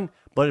LeBron.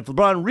 But if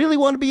LeBron really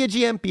want to be a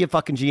GM, be a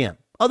fucking GM.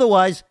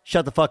 Otherwise,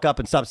 shut the fuck up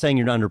and stop saying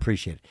you're not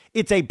underappreciated.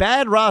 It's a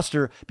bad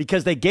roster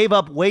because they gave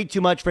up way too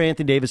much for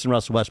Anthony Davis and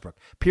Russell Westbrook.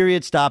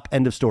 Period, stop,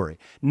 end of story.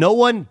 No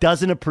one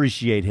doesn't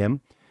appreciate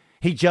him.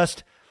 He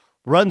just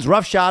runs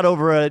roughshod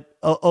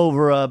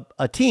over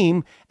a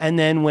team, and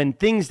then when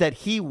things that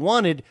he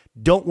wanted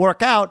don't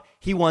work out,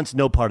 he wants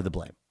no part of the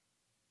blame.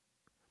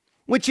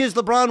 Which is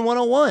LeBron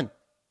 101,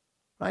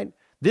 right?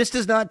 This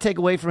does not take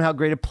away from how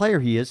great a player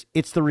he is.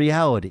 It's the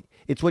reality.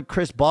 It's what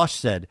Chris Bosh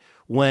said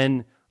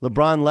when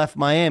LeBron left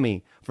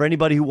Miami. For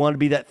anybody who wanted to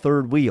be that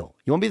third wheel.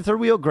 You want to be the third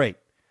wheel? Great.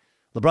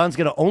 LeBron's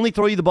going to only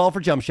throw you the ball for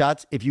jump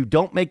shots. If you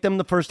don't make them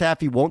the first half,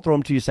 he won't throw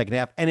them to you second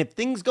half. And if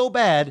things go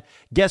bad,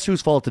 guess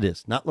whose fault it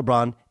is? Not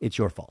LeBron. It's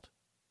your fault.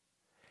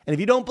 And if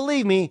you don't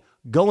believe me,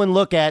 go and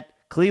look at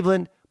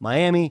Cleveland,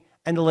 Miami,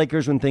 and the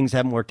Lakers when things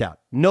haven't worked out.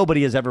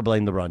 Nobody has ever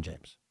blamed LeBron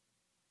James.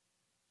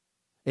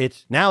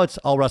 Now it's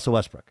all Russell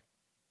Westbrook.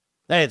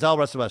 Hey, it's all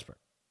Russell Westbrook.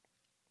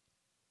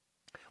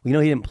 We know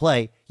he didn't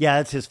play. Yeah,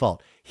 that's his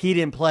fault. he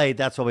didn't play.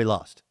 That's why we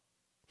lost.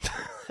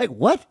 Like,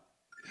 what?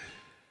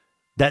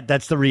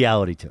 That's the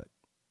reality to it.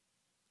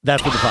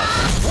 That's what the Fox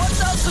says. What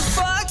does the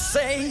Fox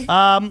say?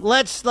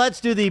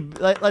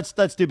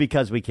 Let's do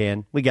because we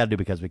can. We got to do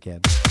because we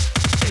can.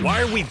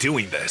 Why are we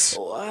doing this?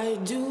 Why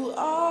do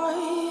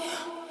I?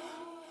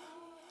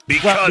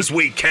 Because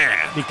we can.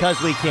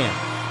 Because we can.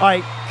 All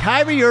right,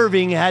 Kyrie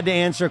Irving had to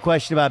answer a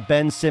question about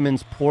Ben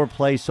Simmons' poor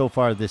play so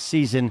far this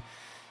season.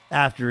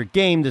 After a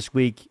game this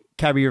week,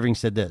 Kyrie Irving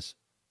said this.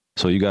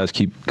 So you guys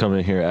keep coming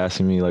in here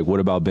asking me, like, what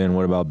about Ben?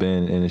 What about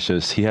Ben? And it's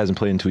just, he hasn't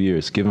played in 2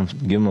 years. Give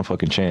him a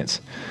fucking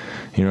chance.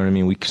 You know what I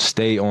mean? We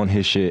stay on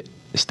his shit.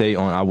 Stay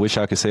on. I wish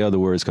I could say other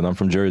words because I'm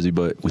from Jersey,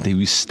 but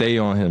we stay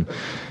on him.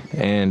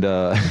 And,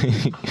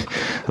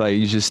 like,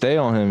 you just stay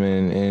on him.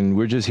 And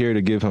we're just here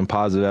to give him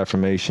positive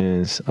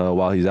affirmations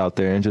while he's out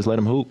there and just let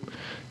him hoop.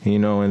 You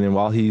know, and then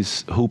while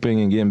he's hooping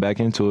and getting back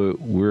into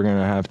it, we're going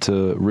to have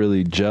to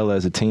really gel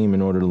as a team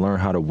in order to learn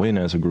how to win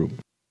as a group.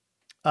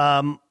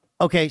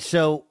 Okay,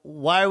 so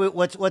why are we?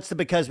 What's the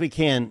because we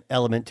can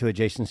element to it,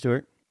 Jason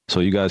Stewart? So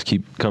you guys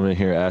keep coming in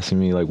here asking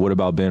me, like, what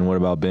about Ben? What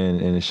about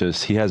Ben? And it's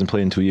just, he hasn't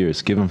played in 2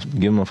 years. Give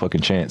him a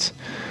fucking chance.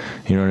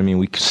 You know what I mean?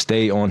 We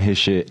stay on his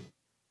shit.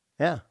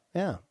 Yeah.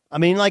 I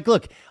mean, like,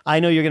 look,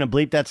 I know you're going to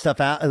bleep that stuff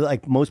out.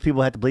 Like, most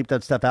people have to bleep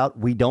that stuff out.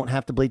 We don't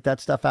have to bleep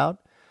that stuff out.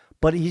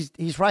 But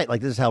he's right.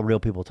 Like, this is how real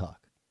people talk.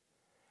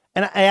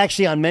 And I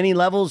actually, on many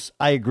levels,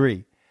 I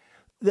agree.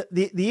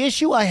 The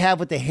issue I have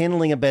with the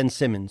handling of Ben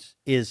Simmons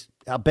is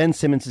how Ben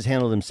Simmons has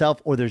handled himself,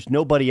 or there's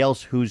nobody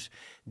else who's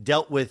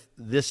dealt with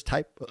this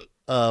type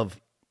of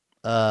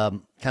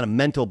kind of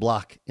mental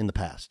block in the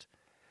past.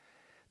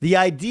 The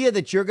idea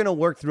that you're going to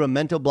work through a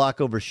mental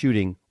block over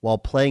shooting while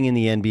playing in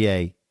the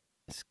NBA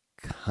is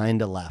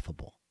kind of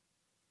laughable.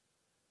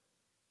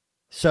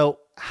 So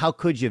how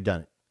could you have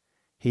done it?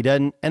 He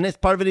doesn't, and it's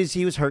part of it is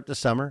he was hurt this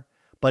summer,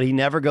 but he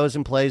never goes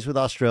and plays with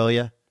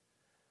Australia,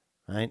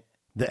 right?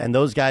 And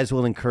those guys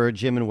will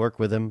encourage him and work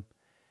with him.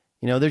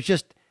 You know, there's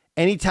just,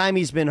 anytime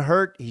he's been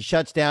hurt, he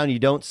shuts down, you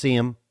don't see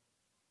him.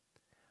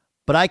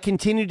 But I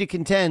continue to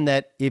contend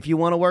that if you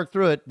want to work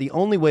through it, the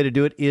only way to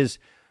do it is,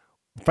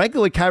 frankly,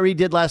 what Kyrie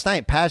did last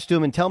night, pass to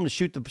him and tell him to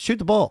shoot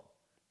the ball.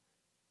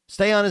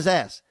 Stay on his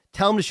ass.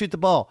 Tell him to shoot the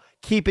ball.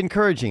 Keep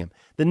encouraging him.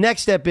 The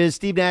next step is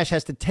Steve Nash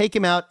has to take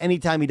him out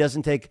anytime he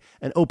doesn't take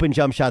an open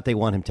jump shot they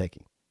want him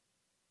taking.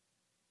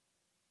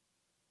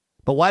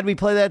 But why did we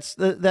play that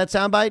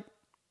soundbite?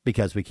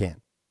 Because we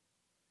can.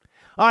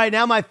 All right,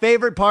 now my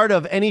favorite part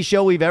of any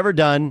show we've ever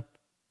done,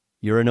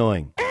 you're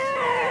annoying.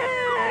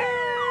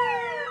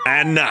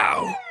 And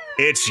now,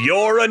 it's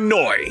You're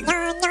Annoying.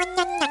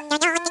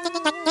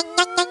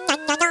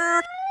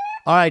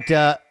 All right,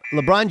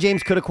 LeBron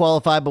James could have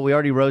qualified, but we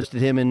already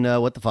roasted him in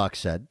What the Fox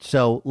Said.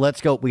 So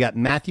let's go. We got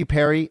Matthew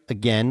Perry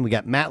again. We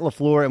got Matt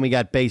LaFleur, and we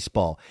got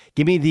baseball.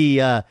 Give me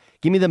the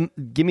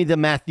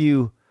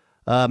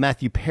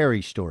Matthew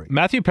Perry story.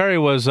 Matthew Perry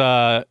was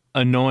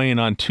annoying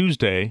on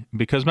Tuesday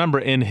because, remember,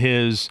 in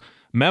his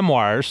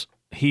memoirs,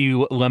 he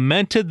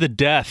lamented the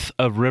death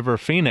of River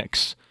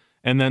Phoenix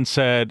and then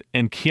said,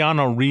 and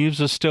Keanu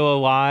Reeves is still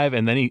alive.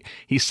 And then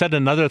he said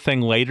another thing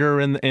later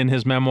in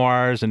his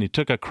memoirs, and he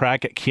took a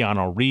crack at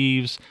Keanu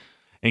Reeves.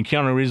 And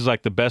Keanu Reeves is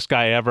like the best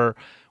guy ever.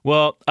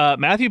 Well,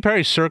 Matthew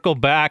Perry circled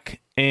back,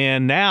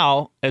 and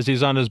now, as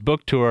he's on his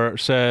book tour,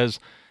 says,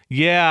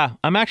 yeah,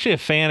 I'm actually a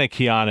fan of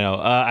Keanu.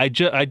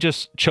 I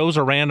just chose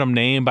a random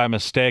name by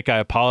mistake. I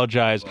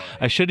apologize.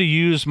 I should have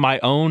used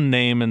my own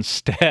name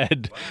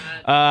instead.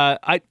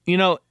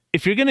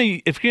 If you're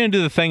gonna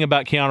do the thing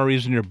about Keanu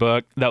Reeves in your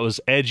book that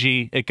was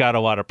edgy, it got a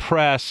lot of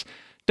press.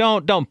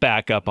 Don't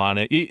back up on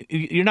it.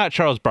 You're not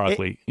Charles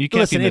Barkley. You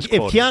can't be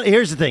misquoted.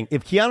 Here's the thing: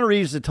 if Keanu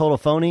Reeves is a total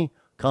phony,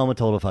 call him a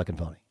total fucking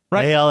phony.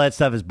 Right? Hey, all that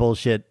stuff is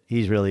bullshit.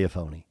 He's really a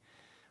phony.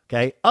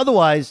 Okay.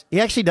 Otherwise,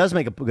 he actually does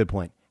make a good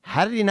point.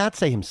 How did he not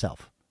say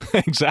himself?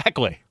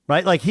 Exactly.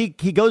 Right? Like he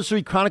goes through,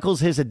 he chronicles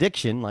his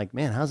addiction. Like,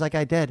 man, how's that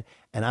guy dead?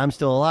 And I'm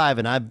still alive,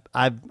 and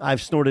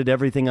I've snorted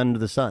everything under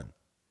the sun.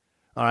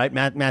 All right,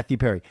 Matthew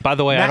Perry. By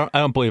the way, I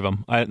don't believe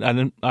him. I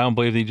don't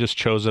believe he just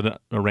chose a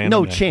random.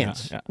 No name.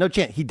 chance. Yeah. No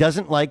chance. He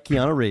doesn't like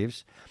Keanu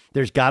Reeves.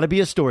 There's got to be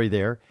a story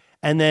there.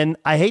 And then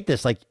I hate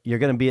this. Like, you're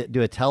going to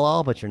do a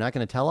tell-all, but you're not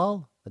going to tell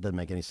all. That doesn't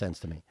make any sense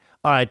to me.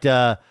 All right,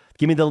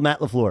 give me the Matt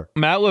LaFleur.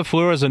 Matt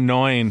LaFleur is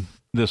annoying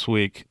this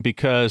week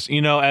because,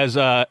 as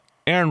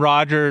Aaron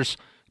Rodgers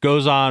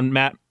goes on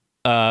Pat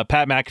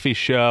McAfee's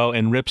show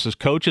and rips his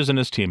coaches and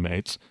his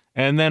teammates,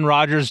 and then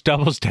Rodgers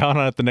doubles down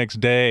on it the next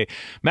day.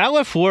 Matt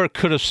LaFleur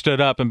could have stood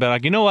up and been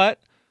like, you know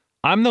what?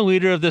 I'm the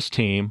leader of this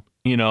team.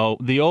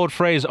 The old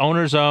phrase,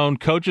 owners own,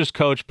 coaches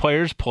coach,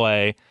 players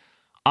play.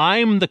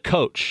 I'm the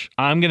coach.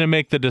 I'm going to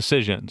make the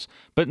decisions.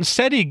 But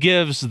instead he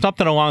gives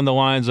something along the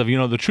lines of,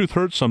 the truth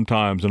hurts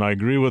sometimes, and I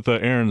agree with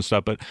the Aaron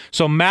stuff. But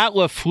so Matt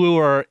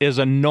LaFleur is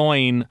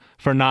annoying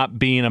for not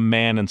being a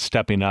man and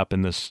stepping up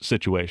in this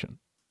situation.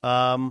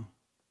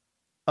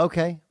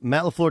 Okay.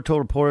 Matt LaFleur told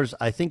reporters,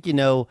 I think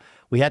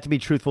we have to be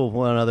truthful with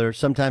one another.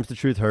 Sometimes the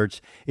truth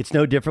hurts. It's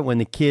no different when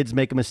the kids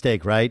make a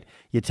mistake, right?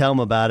 You tell them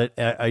about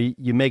it.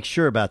 You make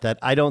sure about that.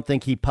 I don't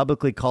think he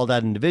publicly called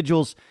out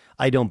individuals.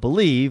 I don't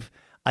believe.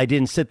 I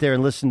didn't sit there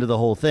and listen to the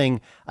whole thing.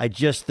 I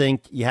just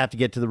think you have to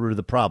get to the root of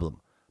the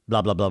problem.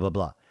 Blah, blah, blah, blah,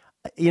 blah.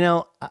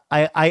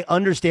 I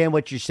understand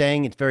what you're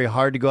saying. It's very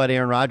hard to go at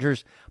Aaron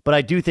Rodgers, but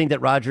I do think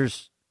that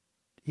Rodgers,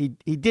 he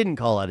didn't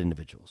call out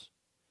individuals.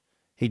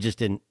 He just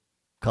didn't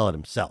call it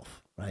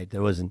himself, right? It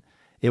was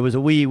a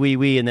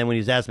we, and then when he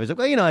was asked, he was like,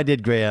 well, I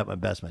did great at my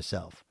best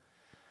myself.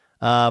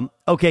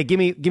 Okay, give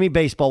me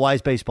baseball. Why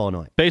is baseball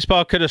annoying?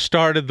 Baseball could have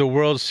started the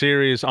World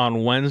Series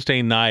on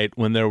Wednesday night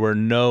when there were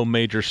no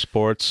major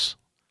sports.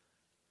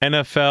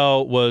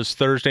 NFL was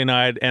Thursday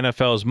night,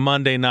 NFL is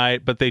Monday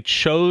night, but they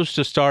chose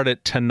to start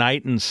it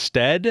tonight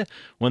instead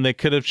when they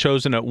could have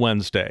chosen it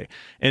Wednesday.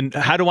 And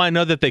how do I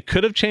know that they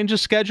could have changed the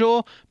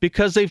schedule?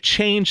 Because they've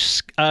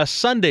changed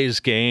Sunday's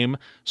game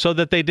so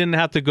that they didn't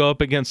have to go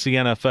up against the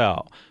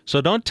NFL.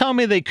 So don't tell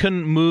me they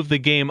couldn't move the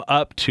game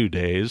up 2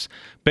 days.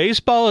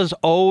 Baseball is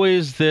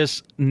always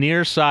this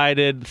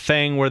nearsighted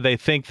thing where they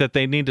think that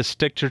they need to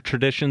stick to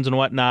traditions and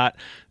whatnot.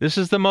 This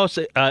is the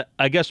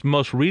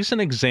most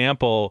recent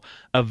example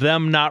of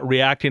them not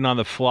reacting on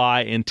the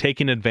fly and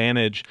taking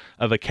advantage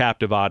of a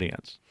captive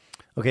audience.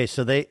 Okay,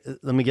 so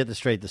let me get this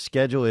straight. The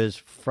schedule is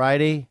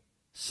Friday,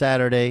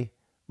 Saturday,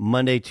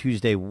 Monday,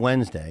 Tuesday,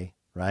 Wednesday,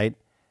 right?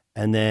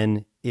 And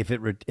then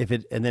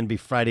and then be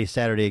Friday,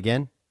 Saturday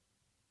again.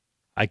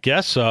 I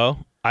guess so.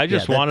 I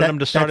just wanted them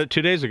to start it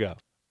 2 days ago.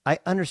 I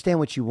understand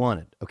what you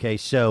wanted. Okay,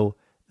 so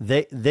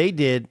they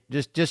did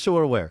just so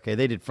we're aware. Okay,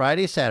 they did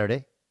Friday,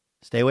 Saturday.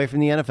 Stay away from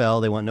the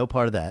NFL. They want no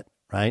part of that,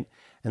 right?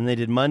 And they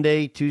did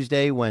Monday,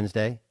 Tuesday,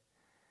 Wednesday,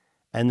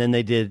 and then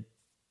they did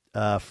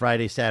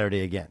Friday,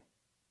 Saturday again.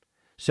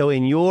 So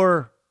in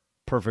your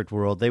perfect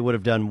world, they would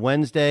have done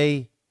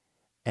Wednesday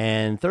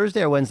and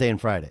Thursday, or Wednesday and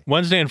Friday.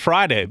 Wednesday and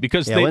Friday,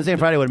 because Wednesday and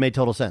Friday would have made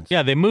total sense.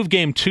 Yeah, they moved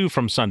Game 2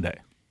 from Sunday.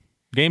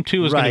 Game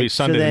 2 was going to be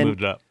Sunday. They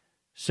moved it up.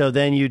 So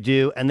then you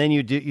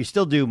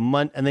still do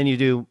and then you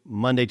do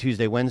Monday,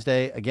 Tuesday,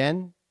 Wednesday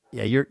again.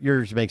 Yeah,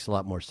 yours makes a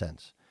lot more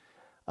sense.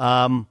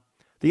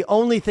 The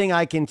only thing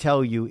I can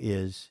tell you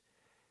is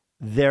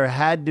there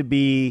had to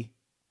be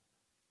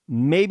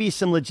maybe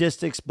some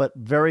logistics, but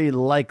very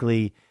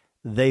likely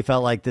they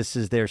felt like this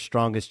is their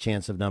strongest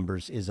chance of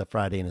numbers is a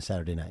Friday and a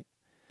Saturday night.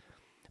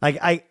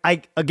 I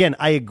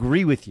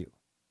agree with you.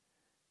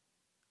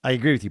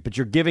 But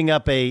you'd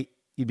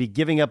be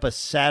giving up a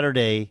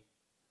Saturday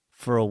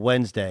for a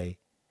Wednesday,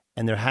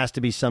 and there has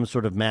to be some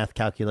sort of math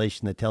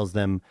calculation that tells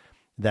them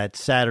that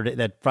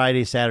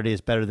Friday, Saturday is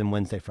better than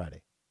Wednesday,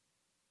 Friday.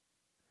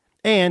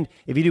 And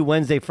if you do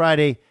Wednesday,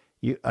 Friday,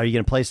 are you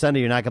going to play Sunday?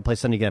 You're not going to play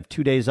Sunday. You're going to have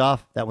 2 days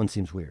off. That one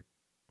seems weird.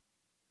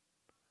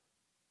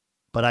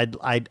 But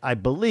I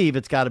believe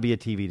it's got to be a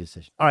TV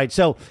decision. All right,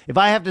 so if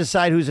I have to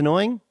decide who's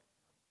annoying,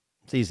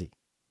 it's easy.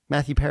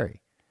 Matthew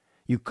Perry.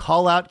 You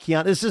call out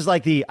Keanu. This is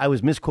like I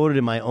was misquoted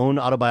in my own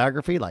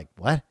autobiography. Like,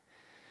 what?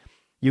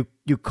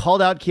 You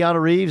called out Keanu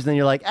Reeves, and then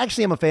you're like,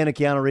 actually, I'm a fan of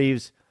Keanu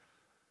Reeves.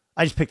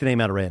 I just picked the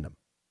name out of random.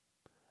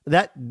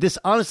 This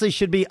honestly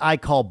should be I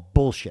call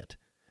bullshit.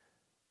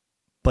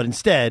 But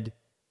instead,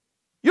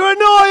 you're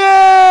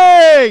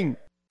annoying!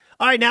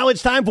 All right, now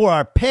it's time for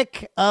our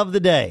pick of the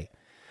day.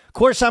 Of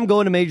course, I'm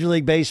going to Major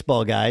League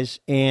Baseball, guys,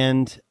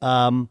 and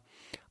I'm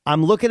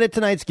looking at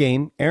tonight's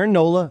game, Aaron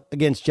Nola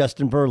against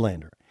Justin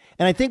Verlander.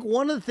 And I think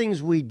one of the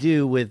things we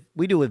do with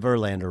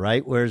Verlander,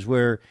 right?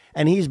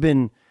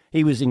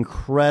 He was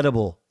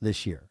incredible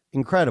this year.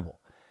 Incredible.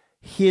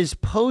 His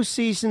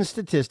postseason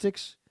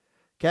statistics,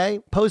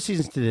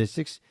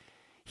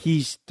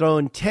 he's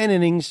thrown 10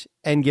 innings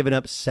and given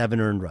up 7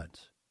 earned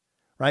runs,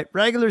 right?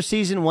 Regular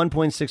season,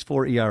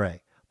 1.64 ERA.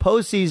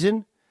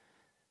 Postseason,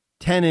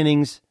 10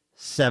 innings,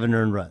 7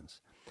 earned runs.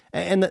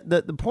 And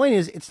the point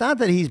is, it's not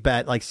that he's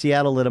bad. Like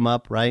Seattle lit him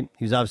up, right?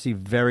 He was obviously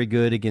very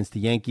good against the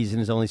Yankees in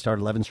his only start,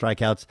 11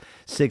 strikeouts,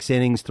 6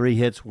 innings, 3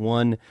 hits,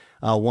 1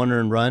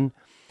 earned run.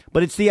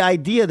 But it's the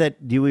idea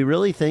that, do we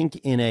really think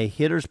in a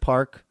hitter's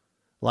park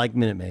like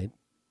Minute Maid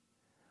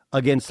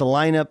against a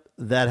lineup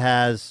that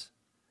has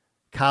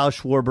Kyle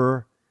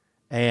Schwarber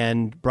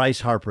and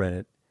Bryce Harper in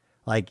it,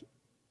 like,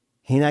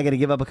 he's not going to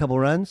give up a couple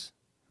runs?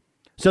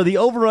 So the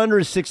over-under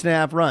is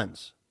 6.5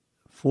 runs.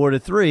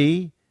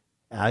 4-3,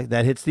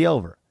 that hits the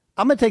over.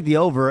 I'm going to take the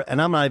over,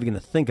 and I'm not even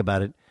going to think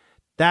about it.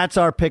 That's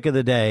our pick of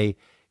the day.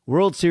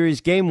 World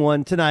Series Game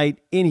 1 tonight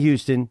in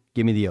Houston.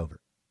 Give me the over.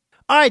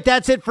 All right,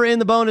 that's it for In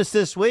the Bonus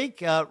this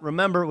week.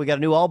 Remember, we got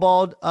a new All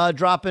Ball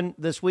dropping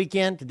this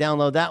weekend. To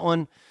download that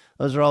one,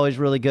 those are always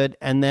really good.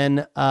 And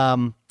then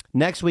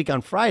next week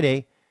on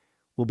Friday,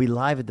 we'll be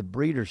live at the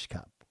Breeders'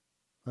 Cup.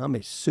 That'll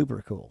be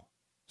super cool.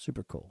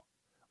 Super cool.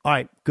 All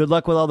right, good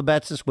luck with all the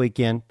bets this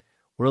weekend.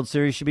 World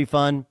Series should be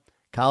fun.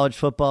 College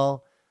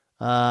football.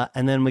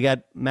 And then we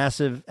got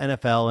massive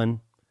NFL.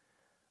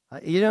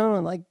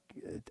 And, like,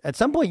 at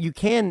some point you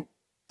can,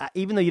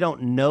 even though you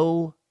don't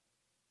know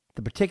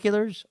the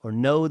particulars or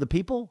know the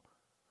people,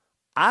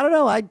 I don't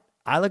know.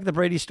 I look at the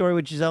Brady story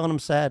with Giselle and I'm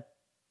sad.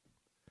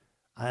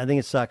 I think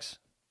it sucks.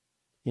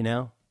 You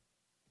know,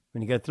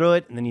 when you go through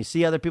it and then you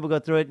see other people go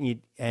through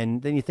it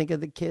and then you think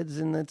of the kids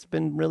and it's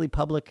been really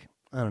public.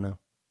 I don't know.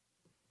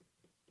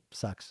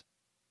 Sucks.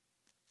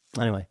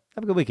 Anyway,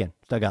 have a good weekend.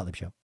 It's Doug Gottlieb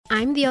Show.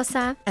 I'm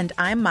Diosa. And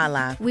I'm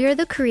Mala. We are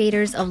the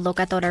creators of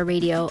Locatora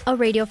Radio, a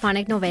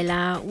radiophonic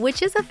novela,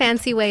 which is a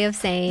fancy way of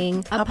saying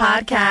a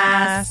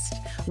podcast.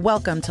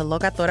 Welcome to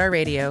Locatora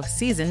Radio,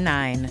 Season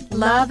 9.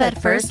 Love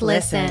at first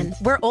listen.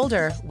 We're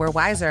older, we're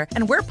wiser,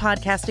 and we're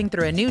podcasting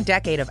through a new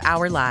decade of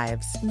our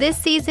lives. This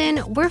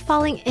season, we're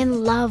falling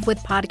in love with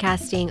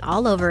podcasting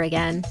all over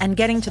again. And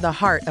getting to the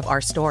heart of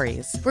our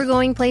stories. We're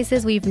going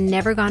places we've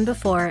never gone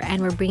before,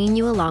 and we're bringing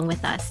you along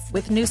with us.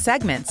 With new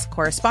segments,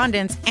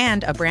 correspondence,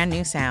 and a brand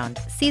new sound.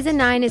 Season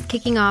 9 is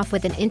kicking off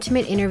with an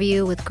intimate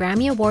interview with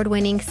Grammy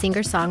Award-winning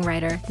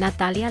singer-songwriter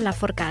Natalia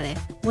Lafourcade.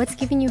 What's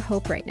giving you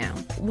hope right now?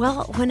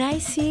 Well, when I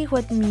see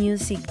what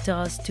music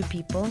does to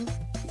people,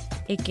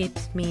 it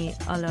gives me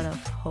a lot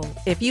of hope.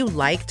 If you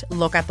liked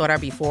Locatora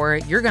before,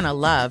 you're going to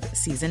love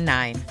Season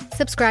 9.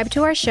 Subscribe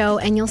to our show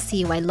and you'll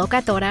see why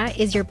Locatora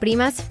is your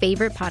prima's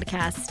favorite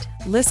podcast.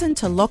 Listen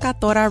to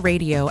Locatora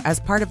Radio as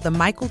part of the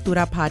My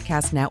Cultura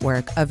Podcast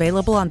Network,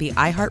 available on the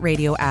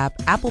iHeartRadio app,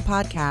 Apple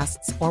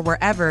Podcasts, or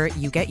wherever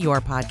you get your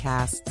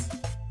podcasts.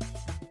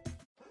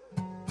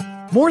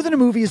 More Than a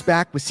Movie is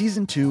back with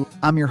Season 2.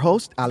 I'm your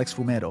host, Alex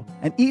Fumero,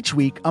 and each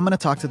week I'm going to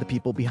talk to the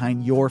people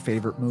behind your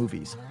favorite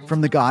movies. From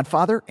The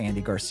Godfather,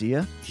 Andy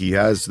Garcia. He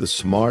has the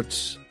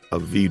smarts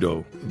of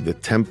Vito, the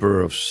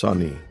temper of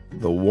Sonny,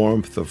 the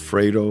warmth of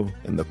Fredo,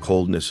 and the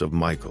coldness of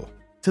Michael.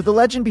 To the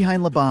legend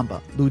behind La Bamba,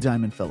 Lou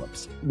Diamond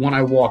Phillips. When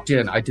I walked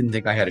in, I didn't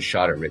think I had a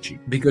shot at Richie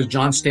because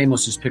John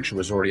Stamos' picture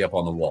was already up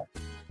on the wall.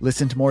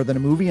 Listen to More Than a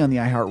Movie on the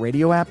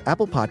iHeartRadio app,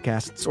 Apple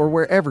Podcasts, or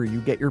wherever you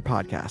get your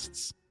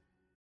podcasts.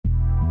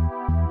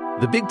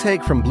 The Big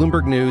Take from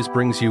Bloomberg News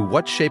brings you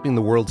what's shaping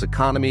the world's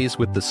economies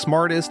with the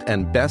smartest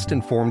and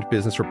best-informed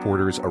business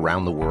reporters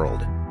around the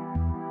world.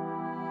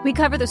 We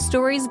cover the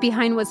stories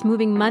behind what's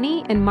moving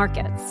money and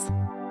markets,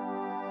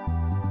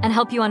 and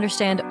help you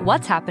understand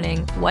what's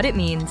happening, what it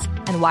means,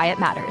 and why it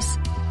matters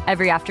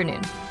every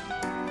afternoon.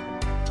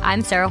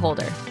 I'm Sarah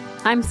Holder.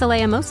 I'm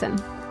Saleha Mohsen.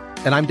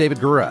 And I'm David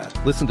Gura.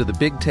 Listen to The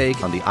Big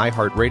Take on the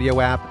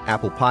iHeartRadio app,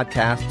 Apple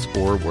Podcasts,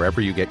 or wherever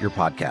you get your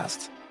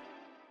podcasts.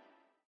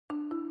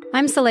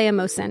 I'm Saleha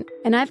Mohsen,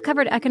 and I've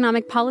covered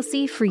economic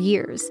policy for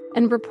years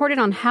and reported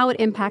on how it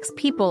impacts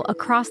people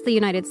across the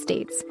United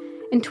States.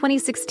 In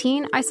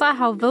 2016, I saw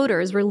how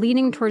voters were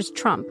leaning towards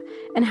Trump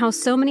and how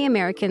so many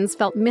Americans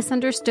felt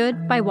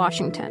misunderstood by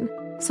Washington.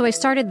 So I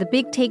started The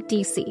Big Take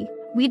DC.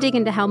 We dig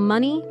into how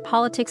money,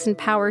 politics, and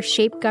power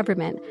shape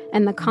government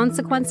and the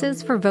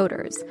consequences for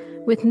voters.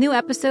 With new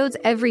episodes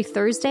every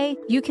Thursday,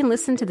 you can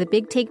listen to The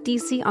Big Take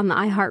DC on the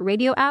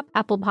iHeartRadio app,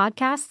 Apple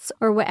Podcasts,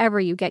 or wherever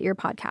you get your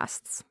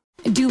podcasts.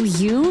 Do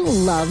you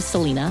love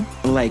Selena?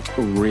 Like,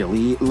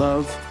 really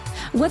love?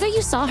 Whether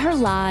you saw her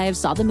live,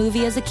 saw the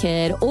movie as a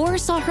kid, or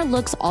saw her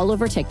looks all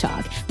over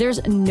TikTok,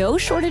 there's no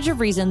shortage of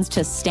reasons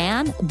to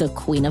stan the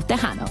Queen of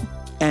Tejano.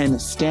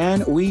 And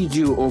Stan, we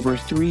do over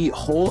 3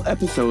 whole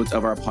episodes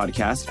of our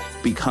podcast,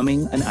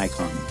 Becoming an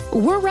Icon.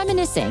 We're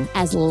reminiscing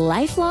as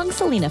lifelong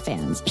Selena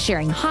fans,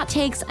 sharing hot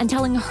takes and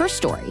telling her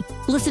story.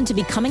 Listen to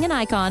Becoming an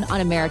Icon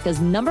on America's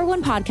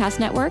 #1 podcast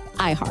network,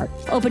 iHeart.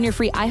 Open your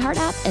free iHeart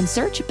app and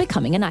search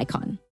Becoming an Icon.